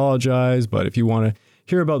do apologize, but if you want to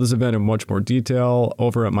hear about this event in much more detail,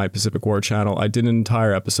 over at my Pacific War channel, I did an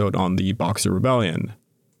entire episode on the Boxer Rebellion.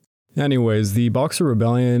 Anyways, the Boxer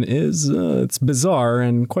Rebellion it's bizarre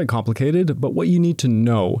and quite complicated, but what you need to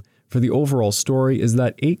know for the overall story is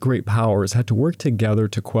that 8 great powers had to work together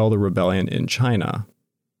to quell the rebellion in China.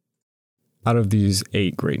 Out of these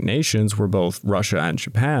 8 great nations were both Russia and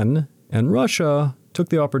Japan, and Russia took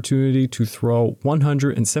the opportunity to throw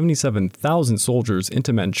 177,000 soldiers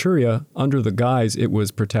into Manchuria under the guise it was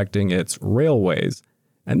protecting its railways,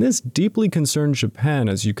 and this deeply concerned Japan,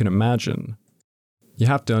 as you can imagine. You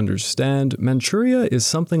have to understand, Manchuria is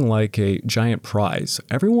something like a giant prize.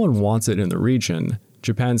 Everyone wants it in the region.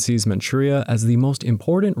 Japan sees Manchuria as the most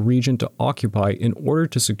important region to occupy in order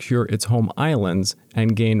to secure its home islands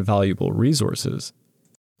and gain valuable resources.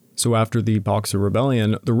 So after the Boxer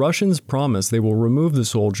Rebellion, the Russians promise they will remove the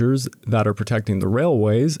soldiers that are protecting the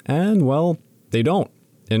railways, and well, they don't.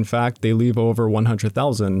 In fact, they leave over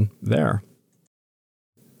 100,000 there.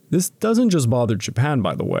 This doesn't just bother Japan,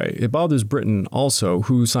 by the way. It bothers Britain also,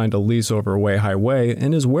 who signed a lease over Weihai Way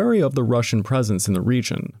and is wary of the Russian presence in the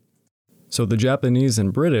region. So the Japanese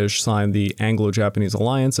and British signed the Anglo-Japanese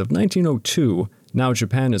Alliance of 1902. Now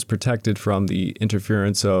Japan is protected from the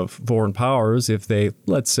interference of foreign powers if they,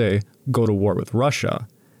 let's say, go to war with Russia.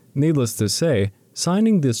 Needless to say,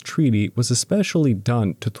 signing this treaty was especially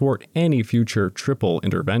done to thwart any future triple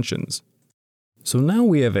interventions. So now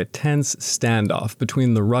we have a tense standoff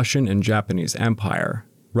between the Russian and Japanese Empire.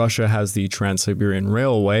 Russia has the Trans-Siberian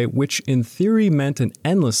Railway, which in theory meant an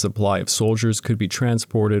endless supply of soldiers could be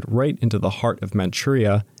transported right into the heart of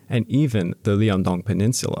Manchuria and even the Liaodong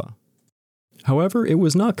Peninsula. However, it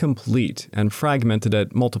was not complete and fragmented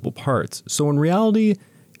at multiple parts, so in reality,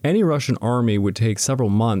 any Russian army would take several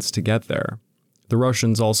months to get there. The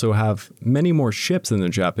Russians also have many more ships than the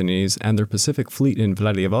Japanese, and their Pacific fleet in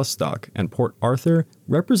Vladivostok and Port Arthur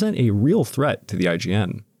represent a real threat to the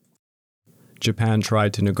IJN. Japan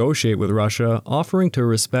tried to negotiate with Russia, offering to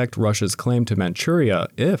respect Russia's claim to Manchuria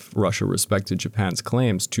if Russia respected Japan's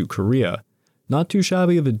claims to Korea. Not too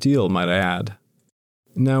shabby of a deal, might I add.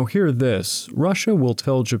 Now hear this, Russia will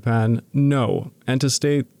tell Japan no, and to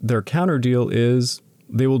state their counter deal is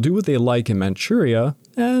they will do what they like in Manchuria,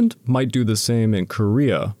 and might do the same in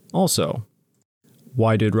Korea also.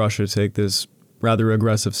 Why did Russia take this rather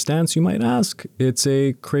aggressive stance, you might ask? It's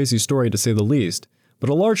a crazy story to say the least, but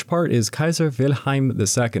a large part is Kaiser Wilhelm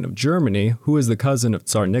II of Germany, who is the cousin of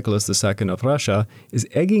Tsar Nicholas II of Russia, is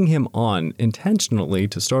egging him on intentionally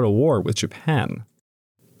to start a war with Japan.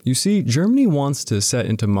 You see, Germany wants to set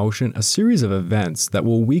into motion a series of events that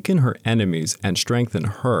will weaken her enemies and strengthen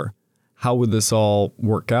her. How would this all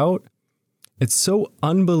work out? It's so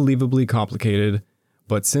unbelievably complicated,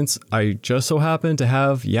 but since I just so happen to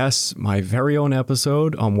have, yes, my very own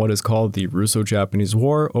episode on what is called the Russo-Japanese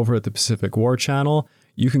War over at the Pacific War channel,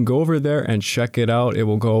 you can go over there and check it out. It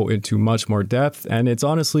will go into much more depth, and it's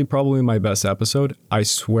honestly probably my best episode. I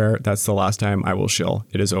swear that's the last time I will shill.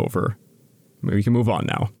 It is over. We can move on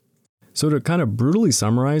now. So to kind of brutally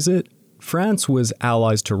summarize it, France was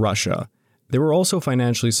allies to Russia. They were also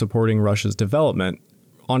financially supporting Russia's development,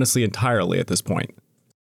 honestly entirely at this point.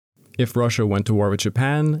 If Russia went to war with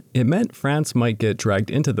Japan, it meant France might get dragged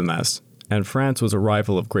into the mess, and France was a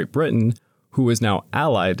rival of Great Britain, who is now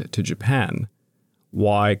allied to Japan.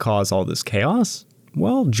 Why cause all this chaos?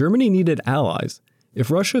 Well, Germany needed allies. If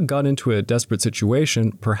Russia got into a desperate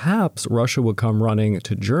situation, perhaps Russia would come running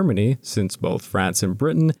to Germany, since both France and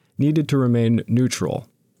Britain needed to remain neutral.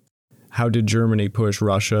 How did Germany push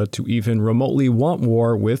Russia to even remotely want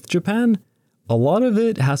war with Japan? A lot of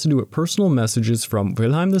it has to do with personal messages from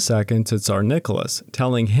Wilhelm II to Tsar Nicholas,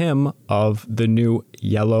 telling him of the new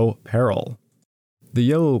Yellow Peril. The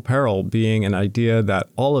Yellow Peril being an idea that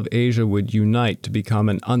all of Asia would unite to become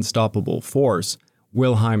an unstoppable force.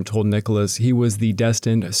 Wilhelm told Nicholas he was the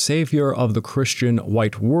destined savior of the Christian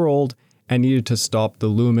white world and needed to stop the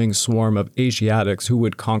looming swarm of Asiatics who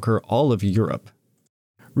would conquer all of Europe.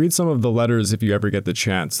 Read some of the letters if you ever get the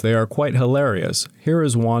chance. They are quite hilarious. Here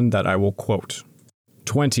is one that I will quote.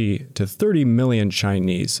 20 to 30 million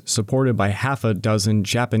Chinese, supported by half a dozen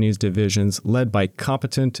Japanese divisions led by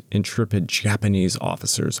competent, intrepid Japanese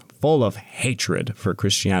officers, full of hatred for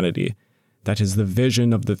Christianity. That is the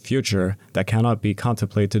vision of the future that cannot be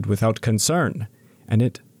contemplated without concern, and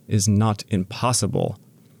it is not impossible.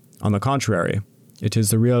 On the contrary, it is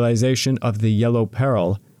the realization of the Yellow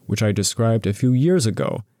Peril, which I described a few years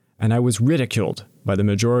ago, and I was ridiculed by the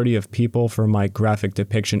majority of people for my graphic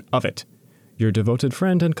depiction of it. Your devoted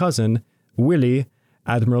friend and cousin, Willie,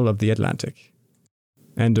 Admiral of the Atlantic.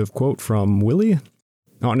 End of quote from Willie.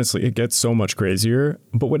 Honestly, it gets so much crazier,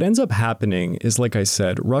 but what ends up happening is, like I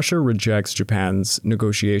said, Russia rejects Japan's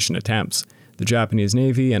negotiation attempts. The Japanese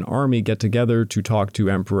Navy and Army get together to talk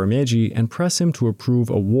to Emperor Meiji and press him to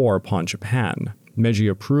approve a war upon Japan. Meiji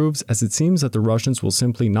approves, as it seems that the Russians will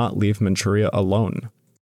simply not leave Manchuria alone.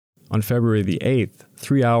 On February the 8th,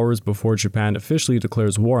 3 hours before Japan officially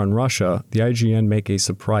declares war on Russia, the IJN make a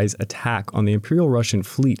surprise attack on the Imperial Russian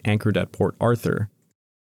fleet anchored at Port Arthur.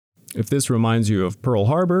 If this reminds you of Pearl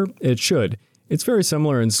Harbor, it should. It's very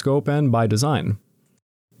similar in scope and by design.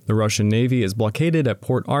 The Russian Navy is blockaded at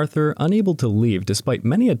Port Arthur, unable to leave despite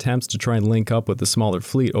many attempts to try and link up with the smaller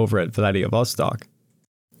fleet over at Vladivostok.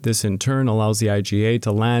 This in turn allows the IJA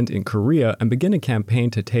to land in Korea and begin a campaign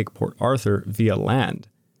to take Port Arthur via land.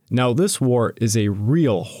 Now, this war is a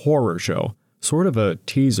real horror show, sort of a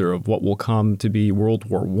teaser of what will come to be World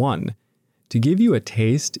War I. To give you a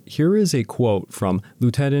taste, here is a quote from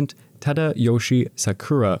Lieutenant Tadayoshi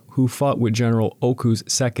Sakura, who fought with General Oku's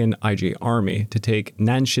 2nd IJ Army to take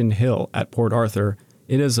Nanshin Hill at Port Arthur.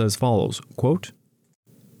 It is as follows, quote,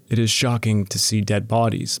 "It is shocking to see dead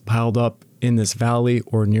bodies piled up in this valley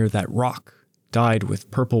or near that rock, dyed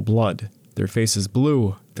with purple blood, their faces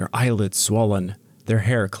blue, their eyelids swollen, their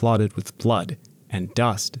hair clotted with blood and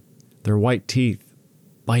dust, their white teeth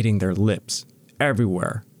biting their lips.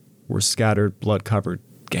 Everywhere were scattered blood-covered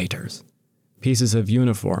gaiters, pieces of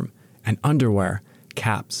uniform and underwear,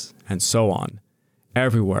 caps, and so on.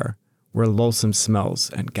 Everywhere were loathsome smells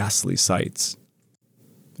and ghastly sights."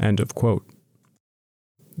 End of quote.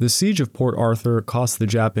 The siege of Port Arthur cost the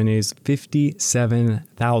Japanese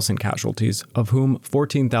 57,000 casualties, of whom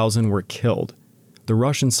 14,000 were killed. The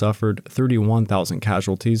Russians suffered 31,000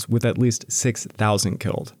 casualties, with at least 6,000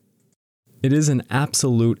 killed. It is an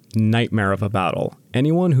absolute nightmare of a battle.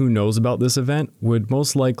 Anyone who knows about this event would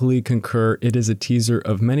most likely concur it is a teaser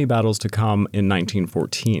of many battles to come in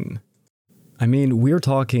 1914. I mean, we're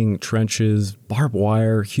talking trenches, barbed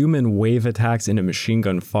wire, human wave attacks, and a machine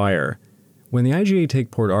gun fire. When the IJA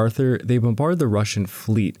take Port Arthur, they bombard the Russian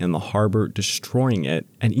fleet in the harbor, destroying it,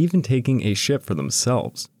 and even taking a ship for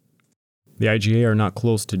themselves. The IJA are not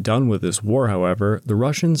close to done with this war, however. The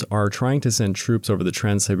Russians are trying to send troops over the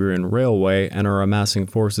Trans-Siberian Railway and are amassing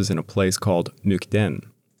forces in a place called Mukden.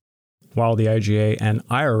 While the IJA and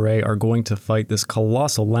IRA are going to fight this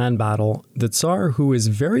colossal land battle, the Tsar, who is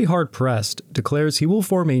very hard-pressed, declares he will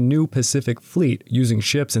form a new Pacific fleet using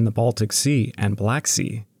ships in the Baltic Sea and Black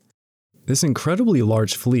Sea. This incredibly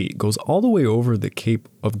large fleet goes all the way over the Cape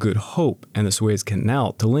of Good Hope and the Suez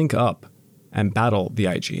Canal to link up and battle the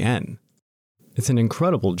IJN. It's an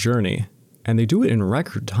incredible journey, and they do it in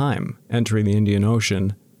record time, entering the Indian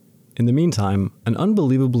Ocean. In the meantime, an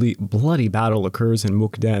unbelievably bloody battle occurs in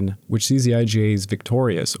Mukden, which sees the IJAs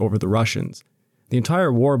victorious over the Russians. The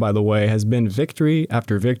entire war, by the way, has been victory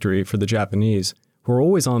after victory for the Japanese, who are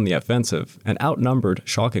always on the offensive and outnumbered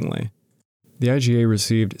shockingly. The IJA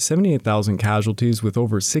received 78,000 casualties with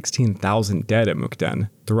over 16,000 dead at Mukden,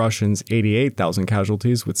 the Russians 88,000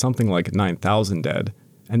 casualties with something like 9,000 dead.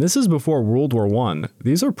 And this is before World War I.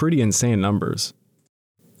 These are pretty insane numbers.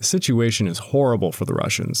 The situation is horrible for the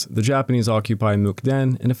Russians. The Japanese occupy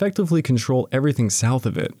Mukden and effectively control everything south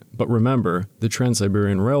of it. But remember, the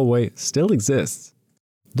Trans-Siberian Railway still exists.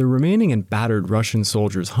 The remaining and battered Russian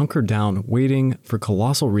soldiers hunker down, waiting for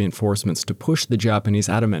colossal reinforcements to push the Japanese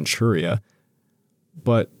out of Manchuria.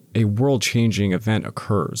 But a world-changing event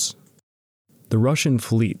occurs. The Russian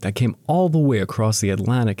fleet that came all the way across the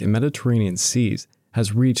Atlantic and Mediterranean seas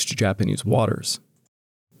has reached Japanese waters.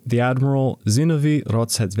 The Admiral Zinovy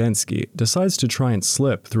Rozhedvensky decides to try and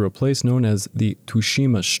slip through a place known as the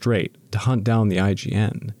Tsushima Strait to hunt down the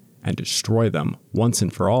IJN and destroy them once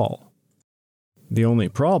and for all. The only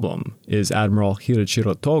problem is Admiral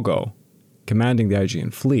Hiroshiro Togo, commanding the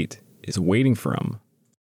IJN fleet, is waiting for him.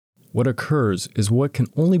 What occurs is what can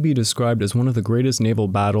only be described as one of the greatest naval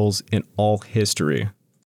battles in all history.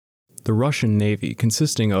 The Russian Navy,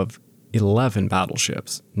 consisting of 11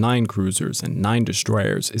 battleships, 9 cruisers, and 9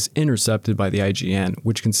 destroyers, is intercepted by the IJN,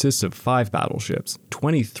 which consists of 5 battleships,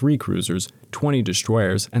 23 cruisers, 20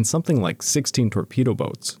 destroyers and something like 16 torpedo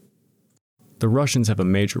boats. The Russians have a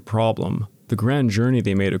major problem. The grand journey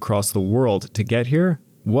they made across the world to get here,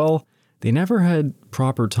 well, they never had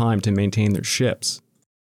proper time to maintain their ships.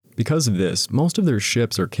 Because of this, most of their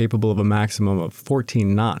ships are capable of a maximum of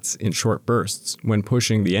 14 knots in short bursts when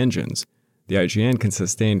pushing the engines. The IJN can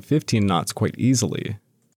sustain 15 knots quite easily.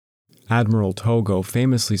 Admiral Togo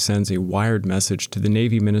famously sends a wired message to the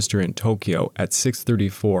Navy Minister in Tokyo at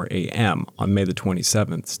 6:34 a.m. on May the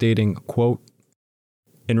 27th, stating, quote,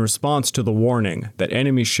 "In response to the warning that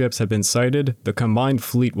enemy ships have been sighted, the combined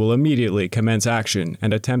fleet will immediately commence action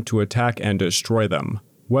and attempt to attack and destroy them.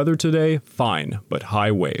 Weather today, fine, but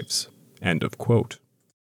high waves." End of quote.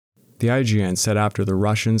 The IJN set after the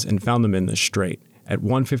Russians and found them in the strait. At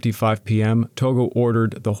 1:55 p.m., Togo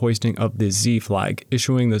ordered the hoisting of the Z flag,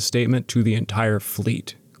 issuing the statement to the entire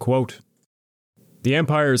fleet. Quote, "The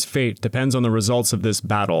Empire's fate depends on the results of this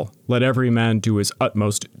battle. Let every man do his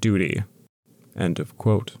utmost duty." End of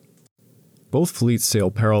quote. Both fleets sail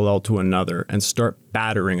parallel to another and start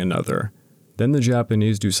battering another. Then the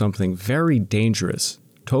Japanese do something very dangerous.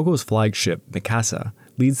 Togo's flagship, Mikasa,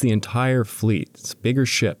 leads the entire fleet's bigger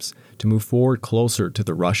ships to move forward closer to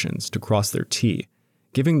the Russians to cross their T,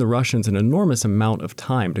 giving the Russians an enormous amount of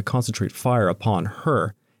time to concentrate fire upon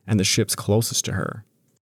her and the ships closest to her.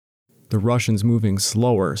 The Russians, moving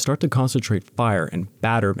slower, start to concentrate fire and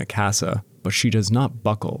batter Mikasa, but she does not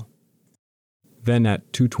buckle. Then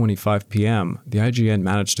at 2:25 p.m., the IJN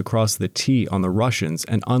managed to cross the T on the Russians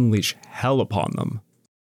and unleash hell upon them.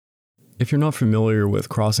 If you're not familiar with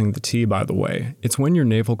crossing the T, by the way, it's when your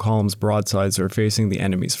naval column's broadsides are facing the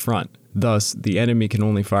enemy's front. Thus, the enemy can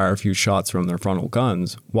only fire a few shots from their frontal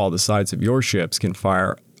guns, while the sides of your ships can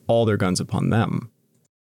fire all their guns upon them.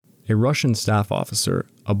 A Russian staff officer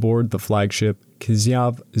aboard the flagship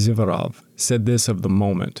Kizyav Zivarov said this of the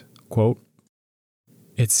moment, quote,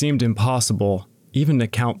 "It seemed impossible even to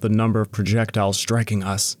count the number of projectiles striking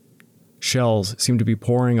us. Shells seemed to be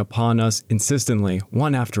pouring upon us insistently,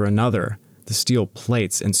 one after another. The steel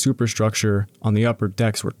plates and superstructure on the upper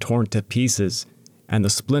decks were torn to pieces, and the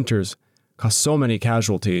splinters caused so many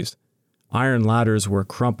casualties. Iron ladders were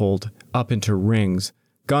crumpled up into rings.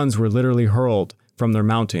 Guns were literally hurled from their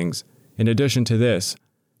mountings. In addition to this,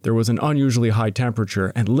 there was an unusually high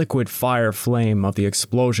temperature and liquid fire flame of the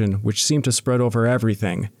explosion which seemed to spread over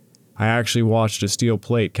everything. I actually watched a steel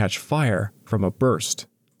plate catch fire from a burst."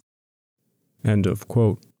 End of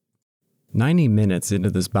quote. 90 minutes into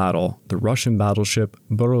this battle, the Russian battleship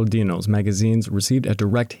Borodino's magazines received a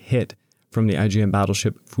direct hit from the IJN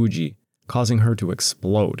battleship Fuji, causing her to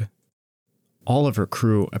explode. All of her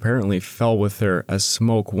crew apparently fell with her as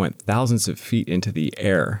smoke went thousands of feet into the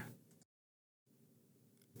air.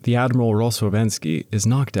 The Admiral Rosovensky is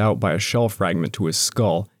knocked out by a shell fragment to his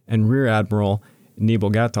skull, and Rear Admiral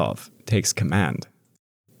Nebogatov takes command.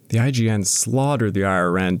 The IJN slaughtered the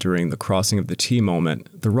IRN during the crossing of the T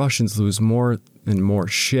moment. The Russians lose more and more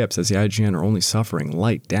ships as the IJN are only suffering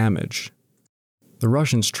light damage. The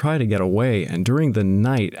Russians try to get away, and during the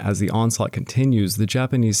night as the onslaught continues, the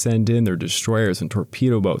Japanese send in their destroyers and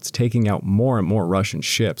torpedo boats, taking out more and more Russian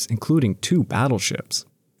ships, including 2 battleships.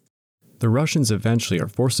 The Russians eventually are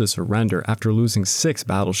forced to surrender after losing 6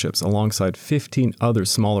 battleships alongside 15 other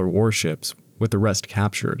smaller warships, with the rest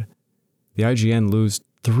captured. The IJN lose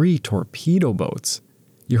 3 torpedo boats.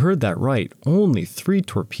 You heard that right, only 3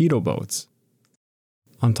 torpedo boats.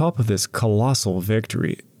 On top of this colossal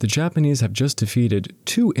victory, the Japanese have just defeated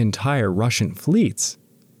 2 entire Russian fleets.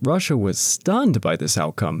 Russia was stunned by this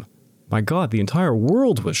outcome. My God, the entire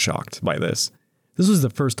world was shocked by this. This was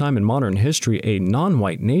the first time in modern history a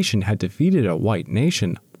non-white nation had defeated a white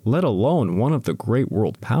nation, let alone one of the great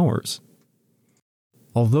world powers.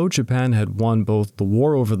 Although Japan had won both the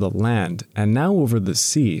war over the land and now over the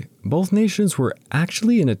sea, both nations were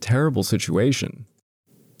actually in a terrible situation.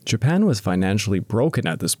 Japan was financially broken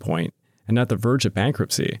at this point, and at the verge of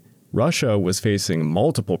bankruptcy. Russia was facing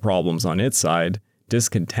multiple problems on its side.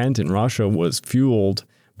 Discontent in Russia was fueled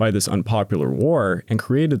by this unpopular war and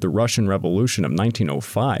created the Russian Revolution of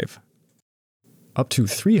 1905. Up to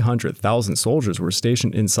 300,000 soldiers were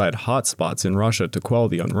stationed inside hotspots in Russia to quell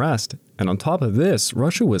the unrest, and on top of this,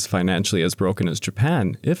 Russia was financially as broken as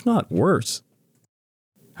Japan, if not worse.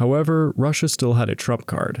 However, Russia still had a trump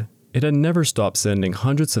card. It had never stopped sending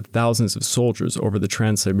hundreds of thousands of soldiers over the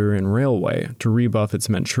Trans-Siberian Railway to rebuff its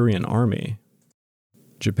Manchurian army.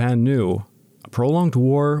 Japan knew a prolonged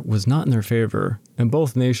war was not in their favor, and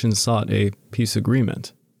both nations sought a peace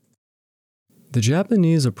agreement. The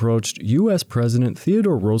Japanese approached U.S. President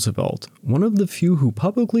Theodore Roosevelt, one of the few who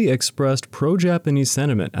publicly expressed pro-Japanese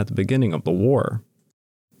sentiment at the beginning of the war.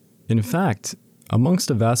 In fact, amongst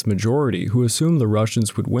a vast majority who assumed the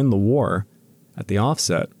Russians would win the war, at the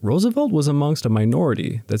offset, Roosevelt was amongst a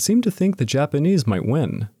minority that seemed to think the Japanese might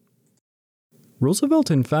win. Roosevelt,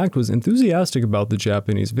 in fact, was enthusiastic about the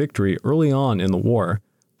Japanese victory early on in the war.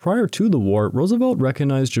 Prior to the war, Roosevelt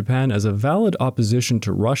recognized Japan as a valid opposition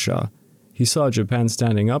to Russia. He saw Japan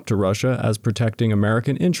standing up to Russia as protecting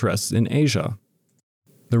American interests in Asia.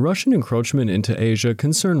 The Russian encroachment into Asia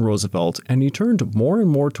concerned Roosevelt, and he turned more and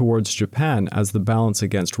more towards Japan as the balance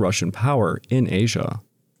against Russian power in Asia.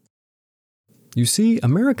 You see,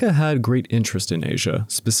 America had great interest in Asia,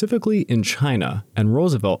 specifically in China, and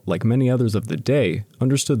Roosevelt, like many others of the day,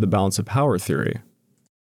 understood the balance of power theory.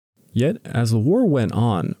 Yet, as the war went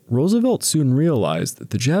on, Roosevelt soon realized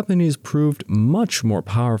that the Japanese proved much more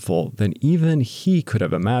powerful than even he could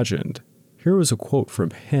have imagined. Here was a quote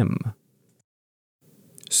from him.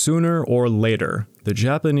 "Sooner or later, the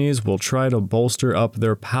Japanese will try to bolster up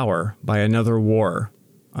their power by another war.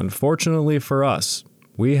 Unfortunately for us,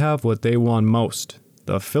 we have what they want most,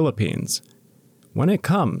 the Philippines. When it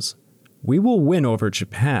comes, we will win over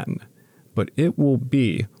Japan, but it will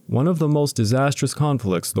be one of the most disastrous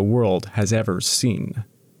conflicts the world has ever seen."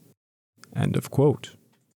 End of quote.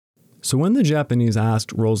 So when the Japanese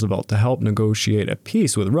asked Roosevelt to help negotiate a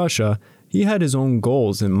peace with Russia, he had his own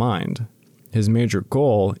goals in mind. His major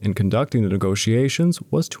goal in conducting the negotiations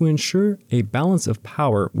was to ensure a balance of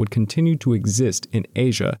power would continue to exist in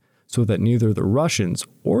Asia so that neither the Russians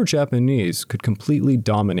or Japanese could completely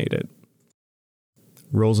dominate it.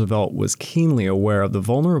 Roosevelt was keenly aware of the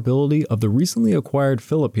vulnerability of the recently acquired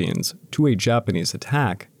Philippines to a Japanese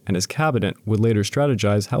attack, and his cabinet would later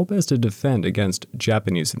strategize how best to defend against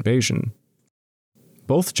Japanese invasion.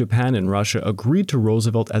 Both Japan and Russia agreed to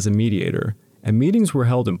Roosevelt as a mediator, and meetings were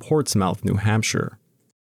held in Portsmouth, New Hampshire.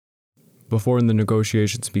 Before the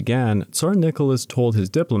negotiations began, Tsar Nicholas told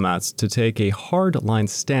his diplomats to take a hard-line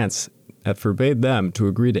stance that forbade them to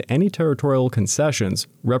agree to any territorial concessions,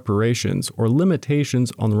 reparations, or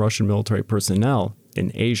limitations on Russian military personnel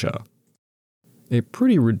in Asia. A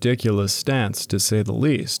pretty ridiculous stance, to say the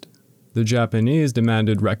least. The Japanese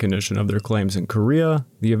demanded recognition of their claims in Korea,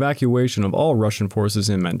 the evacuation of all Russian forces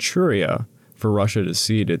in Manchuria, for Russia to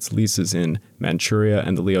cede its leases in Manchuria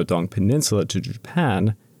and the Liaodong Peninsula to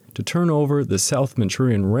Japan, to turn over the South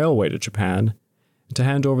Manchurian Railway to Japan, to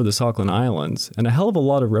hand over the Sakhalin Islands, and a hell of a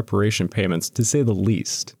lot of reparation payments, to say the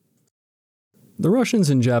least. The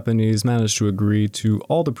Russians and Japanese managed to agree to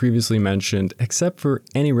all the previously mentioned except for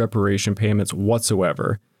any reparation payments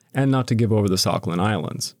whatsoever, and not to give over the Sakhalin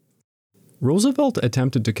Islands. Roosevelt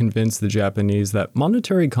attempted to convince the Japanese that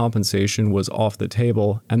monetary compensation was off the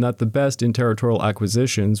table and that the best in territorial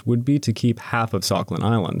acquisitions would be to keep half of Sakhalin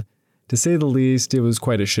Island. To say the least, it was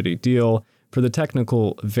quite a shitty deal for the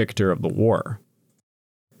technical victor of the war.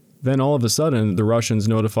 Then all of a sudden, the Russians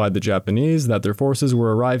notified the Japanese that their forces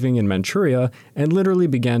were arriving in Manchuria and literally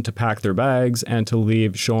began to pack their bags and to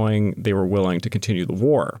leave, showing they were willing to continue the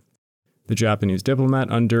war. The Japanese diplomat,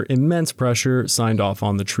 under immense pressure, signed off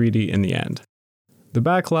on the treaty in the end. The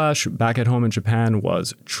backlash back at home in Japan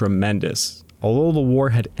was tremendous. Although the war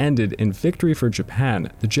had ended in victory for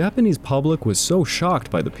Japan, the Japanese public was so shocked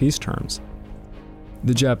by the peace terms.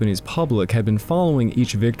 The Japanese public had been following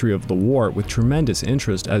each victory of the war with tremendous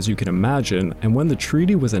interest, as you can imagine, and when the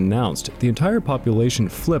treaty was announced, the entire population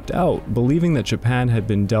flipped out, believing that Japan had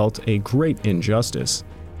been dealt a great injustice.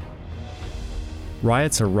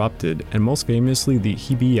 Riots erupted, and most famously the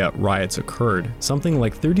Hibiya riots occurred. Something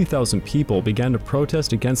like 30,000 people began to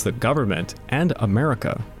protest against the government and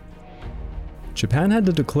America. Japan had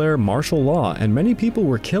to declare martial law, and many people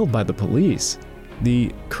were killed by the police.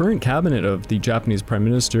 The current cabinet of the Japanese Prime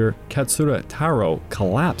Minister Katsura Taro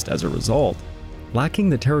collapsed as a result.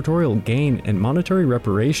 Lacking the territorial gain and monetary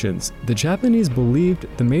reparations, the Japanese believed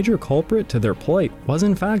the major culprit to their plight was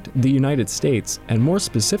in fact the United States, and more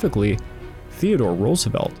specifically, Theodore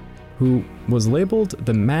Roosevelt, who was labeled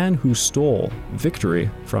the man who stole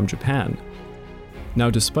victory from Japan. Now,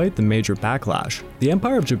 despite the major backlash, the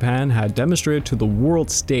Empire of Japan had demonstrated to the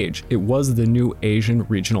world stage it was the new Asian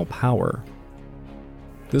regional power.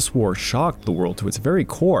 This war shocked the world to its very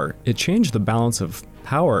core. It changed the balance of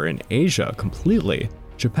power in Asia completely.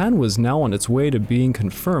 Japan was now on its way to being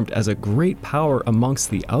confirmed as a great power amongst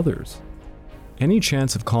the others. Any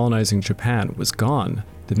chance of colonizing Japan was gone.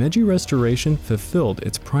 The Meiji Restoration fulfilled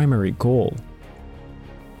its primary goal.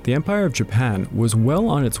 The Empire of Japan was well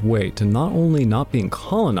on its way to not only not being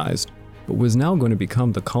colonized, but was now going to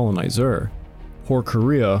become the colonizer. Poor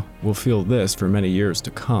Korea will feel this for many years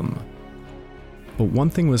to come. But one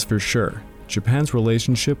thing was for sure, Japan's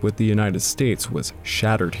relationship with the United States was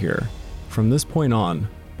shattered here. From this point on,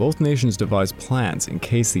 both nations devised plans in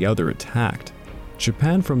case the other attacked.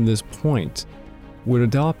 Japan from this point would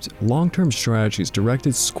adopt long-term strategies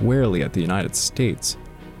directed squarely at the United States.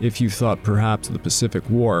 If you thought perhaps the Pacific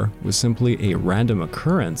War was simply a random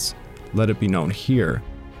occurrence, let it be known here,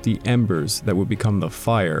 the embers that would become the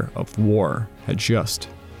fire of war had just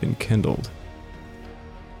been kindled.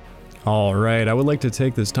 Alright, I would like to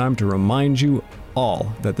take this time to remind you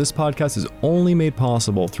all that this podcast is only made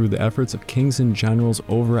possible through the efforts of Kings and Generals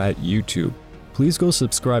over at YouTube. Please go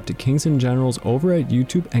subscribe to Kings and Generals over at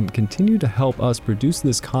YouTube and continue to help us produce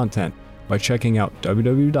this content by checking out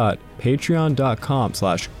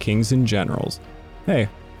www.patreon.com/kingsandgenerals. Hey,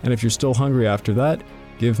 and if you're still hungry after that,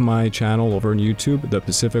 give my channel over on YouTube, the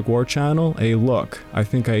Pacific War channel, a look. I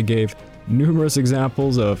think I gave numerous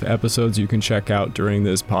examples of episodes you can check out during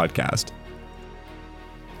this podcast.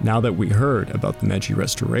 Now that we heard about the Meiji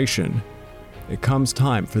Restoration, it comes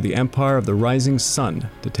time for the Empire of the Rising Sun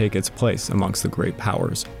to take its place amongst the great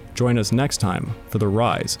powers. Join us next time for the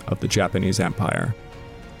rise of the Japanese Empire.